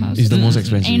like the most. Is the most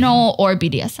expensive. Anal or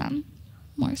BDSM,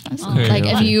 more expensive. Okay. Like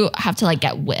Okay. if you have to like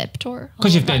get whipped or.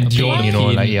 Because you have to endure, You know,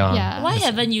 like, yeah. Yeah. Why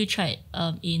haven't you tried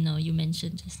anal? You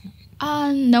mentioned just now.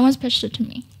 No one's pitched it to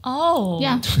me. Oh.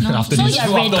 Yeah. No. After So this,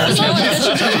 you're ready.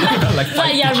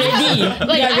 But you're ready.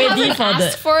 Like you're I ready haven't for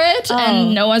asked the. for it,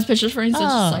 and no one's pitched it for me. So it's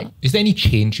just Oh. like is there any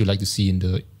change you'd like to see in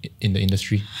the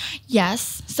industry?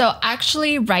 yes. So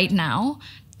actually, right now,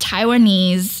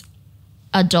 Taiwanese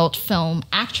adult film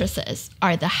actresses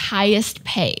are the highest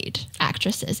paid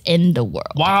actresses in the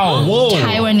world. Wow. Whoa.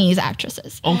 Taiwanese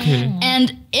actresses. Okay.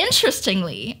 And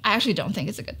interestingly, I actually don't think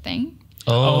it's a good thing.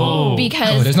 Oh.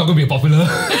 Because That's not going to be a popular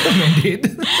mandate.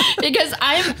 because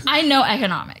I know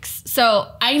economics. So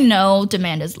I know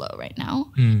demand is low right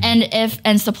now.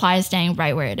 And supply is staying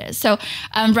right where it is. So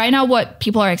right now what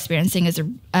people are experiencing is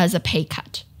a pay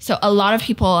cut. So a lot of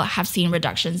people have seen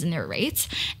reductions in their rates,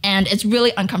 and it's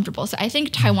really uncomfortable. So I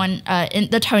think Taiwan,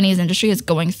 the Taiwanese industry is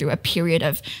going through a period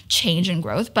of change and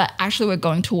growth, but actually we're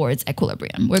going towards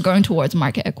equilibrium. We're going towards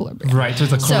market equilibrium. Right. So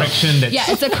it's a correction that's Yeah,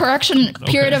 it's a correction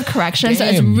period of correction. So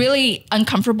it's Damn. really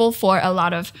uncomfortable for a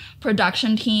lot of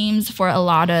production teams, for a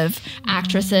lot of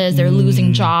actresses. They're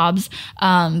losing jobs.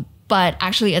 But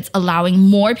actually, it's allowing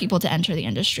more people to enter the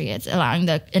industry. It's allowing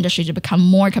the industry to become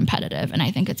more competitive, and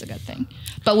I think it's a good thing.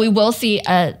 But we will see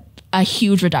a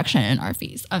huge reduction in our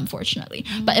fees, unfortunately.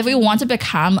 But if we want to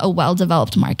become a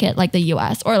well-developed market like the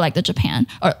US or like Japan,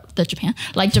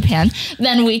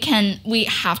 then we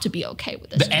have to be okay with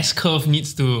this. the S curve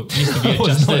needs to be I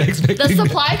was not adjusted. expecting The that.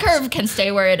 supply curve can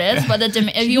stay where it is, but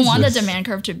if you want the demand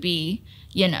curve to be,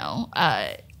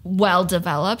 well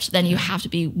developed, then you have to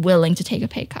be willing to take a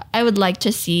pay cut. I would like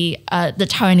to see the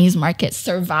Taiwanese market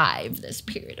survive this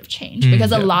period of change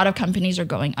because a lot of companies are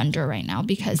going under right now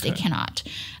because they cannot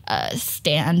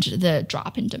stand the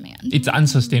drop in demand. It's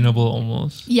unsustainable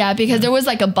almost. Yeah, because there was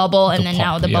like a bubble and then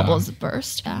now pop, the yeah. bubbles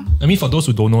burst. Yeah. I mean, for those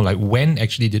who don't know, like when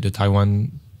actually did the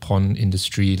Taiwan porn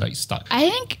industry like start? I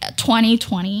think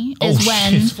 2020 is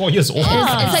when It's 4 years old.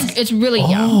 it's really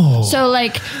young. So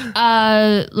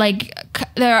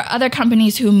there are other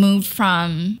companies who moved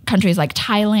from countries like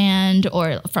Thailand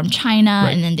or from China,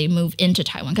 and then they move into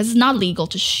Taiwan because it's not legal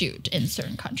to shoot in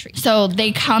certain countries. So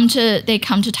they come to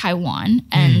Taiwan,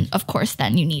 and of course,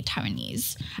 then you need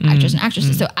Taiwanese actors and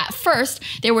actresses. So at first,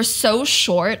 they were so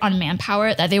short on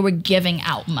manpower that they were giving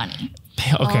out money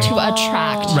Okay. to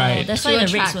attract. Right. That's to why the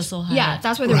attract- rates were so high. Yeah,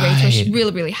 that's why the rates were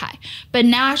really, really high. But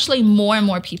now actually more and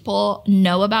more people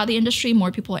know about the industry, more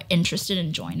people are interested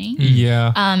in joining.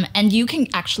 Yeah. And you can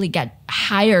actually get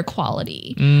higher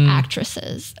quality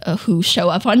actresses who show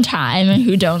up on time and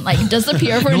who don't like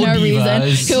disappear for No no reason,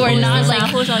 divas. who are not yeah.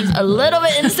 like a little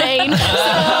bit insane.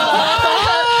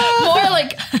 More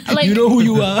like You know who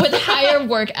you are. with higher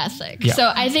work ethic.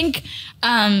 So I think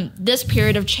this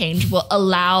period of change will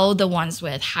allow the ones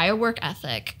with higher work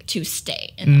ethic to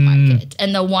stay in the market,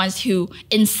 and the ones who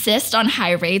insist on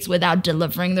high rates without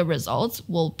delivering the results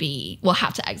will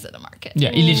have to exit the market. Yeah,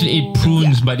 it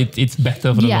prunes, but it's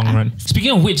better for the Yeah. long run.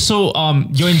 Speaking of which, so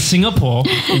you're in Singapore.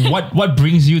 what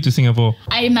brings you to Singapore?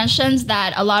 I mentioned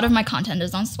that a lot of my content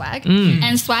is on Swag,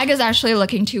 and Swag is actually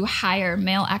looking to hire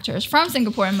male actors from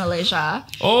Singapore and Malaysia,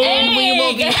 and we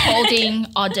will be holding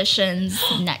auditions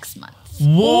next month.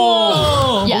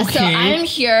 Whoa! Yeah, okay. so I'm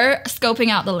here scoping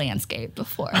out the landscape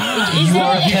before. You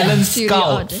are a talent To the scout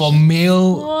audition. for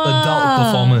male adult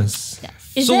performers.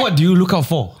 So what do you look out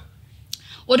for?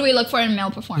 What do we look for in a male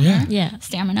performer? Yeah.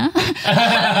 Stamina.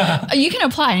 You can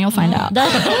apply and you'll find out.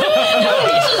 Does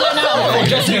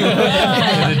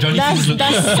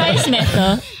size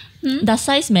matter? Does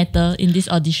size matter in this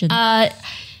audition?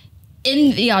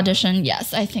 In the audition,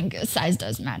 yes, I think size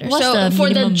does matter. What's so the for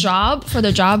minimum?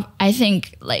 the job, I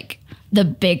think like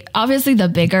obviously the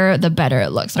bigger, the better it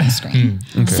looks on screen.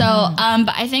 So,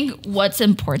 but I think what's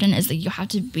important is that you have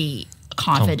to be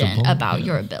confident Comfortable, about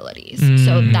your abilities.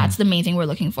 So that's the main thing we're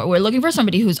looking for. We're looking for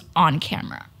somebody who's on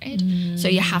camera, right? So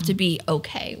you have to be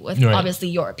okay with Right. obviously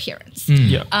your appearance.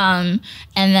 Yeah. And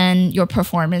then your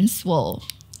performance will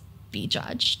be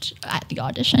judged at the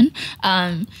audition.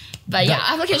 But yeah,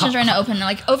 applications are going to open.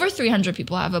 Like over 300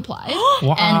 people have applied,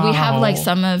 and we have like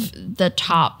some of the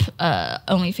top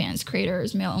OnlyFans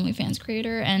creators, male OnlyFans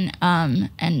creator, and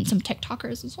some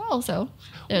TikTokers as well. So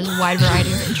there's a wide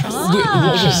variety of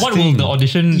interests. What will the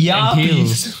audition entail?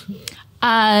 please.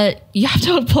 You have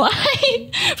to apply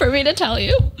for me to tell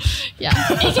you. Yeah.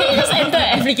 Can you just enter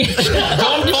application?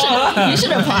 You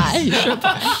should apply. You should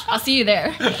apply. I'll see you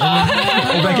there. If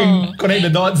I can connect the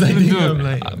dots, I think I'm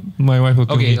like... My wife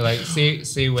will. Okay, like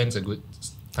say when's a good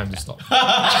time to stop.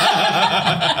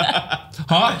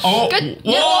 Huh? Oh. Good.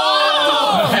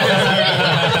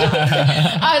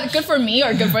 Good for me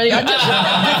or good for the audition?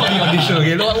 For the audition,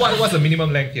 okay. What's the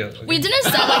minimum length here? Okay. We didn't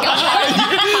set like a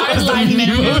hard line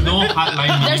minimum. There's no hard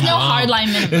line. There's no hard line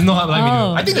minimum. There's no hard line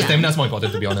minimum. I think the stamina is more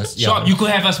important, to be honest. Sure, you could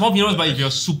have a small minimum, but if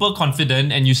you're super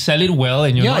confident and you sell it well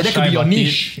and you're not that shy could be your about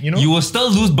niche, it, you know? you will still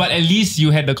lose, but at least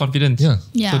you had the confidence.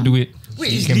 Yeah. So do it.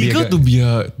 Wait, it's can be a legal guy. to be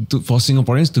for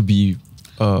Singaporeans to be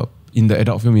in the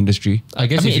adult film industry. I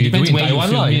guess I mean, if it you do depends it in where you Taiwan,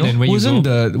 film it you know? and where you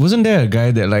go. Wasn't there a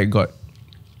guy that like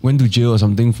went to jail or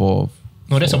something for?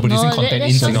 No, that's for producing content in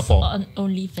that's just Singapore. on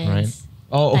OnlyFans. Right.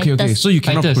 Oh, okay. Titus. So you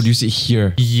cannot Titus. produce it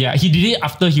here. Yeah, he did it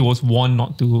after he was warned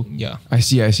not to. Yeah. I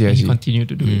see. He continued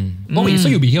to do it. Oh wait, so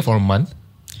you'll be here for a month?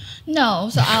 No,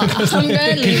 so I'm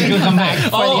gonna leave and come back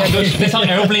for the audition. That's how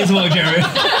aeroplanes work, Jared.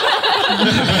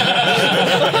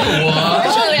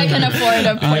 Fortunately, I can afford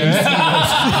a place.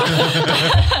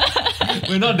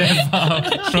 We're not that far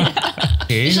from.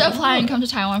 Okay. You should apply and come to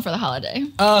Taiwan for the holiday.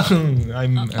 I'll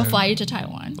fly you to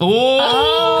Taiwan.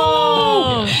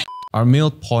 Oh! Are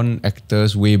male porn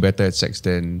actors way better at sex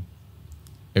than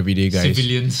everyday guys?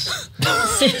 Civilians.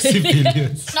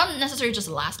 It's not necessarily just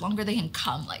last longer, they can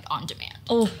come like on demand.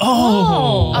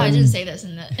 Oh. I didn't say this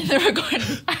in the recording.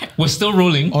 We're still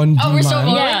rolling. On Oh, we're still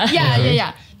rolling? Yeah.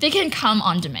 Yeah. They can come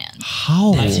on demand.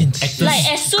 How? Like as soon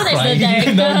as the director,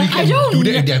 I don't know.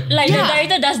 like Yeah. the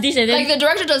director does this and then Like the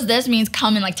director does this means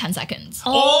come in like 10 seconds.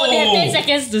 they have 10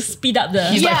 seconds to speed up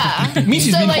the. Yeah. Means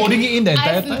he's been holding it in the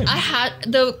entire time. I had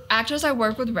the actors I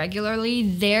work with regularly,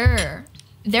 they're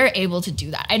able to do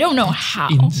that. I don't know how.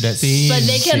 Insane. But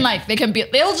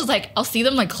they'll just like, I'll see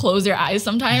them like close their eyes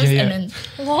sometimes Yeah, yeah. and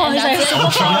then Wow, and it's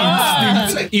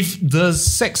that's like it. If the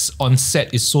sex on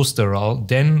set is so sterile,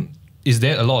 then is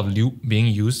there a lot of lube being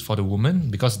used for the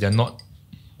woman because they're not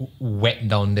wet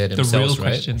down there The themselves, real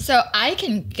right? question. So I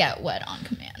can get wet on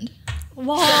command.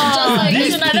 wow. Just like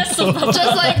That's another super.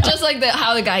 just like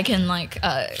how the guy can like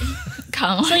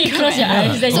come. So you close your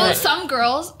eyes. Then So you some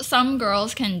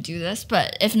girls can do this,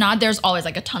 but if not, there's always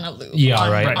like a ton of lube. Yeah, on,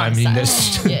 right. on I mean, set.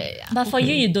 that's- yeah. But for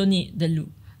you don't need the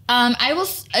loop.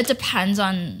 It depends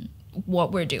on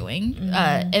what we're doing.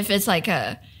 If it's like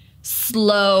a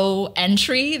slow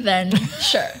entry, then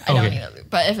sure, I don't Okay. need a loop.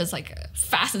 But if it's like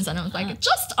fast and sudden, it's like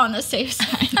just on the safe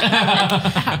side.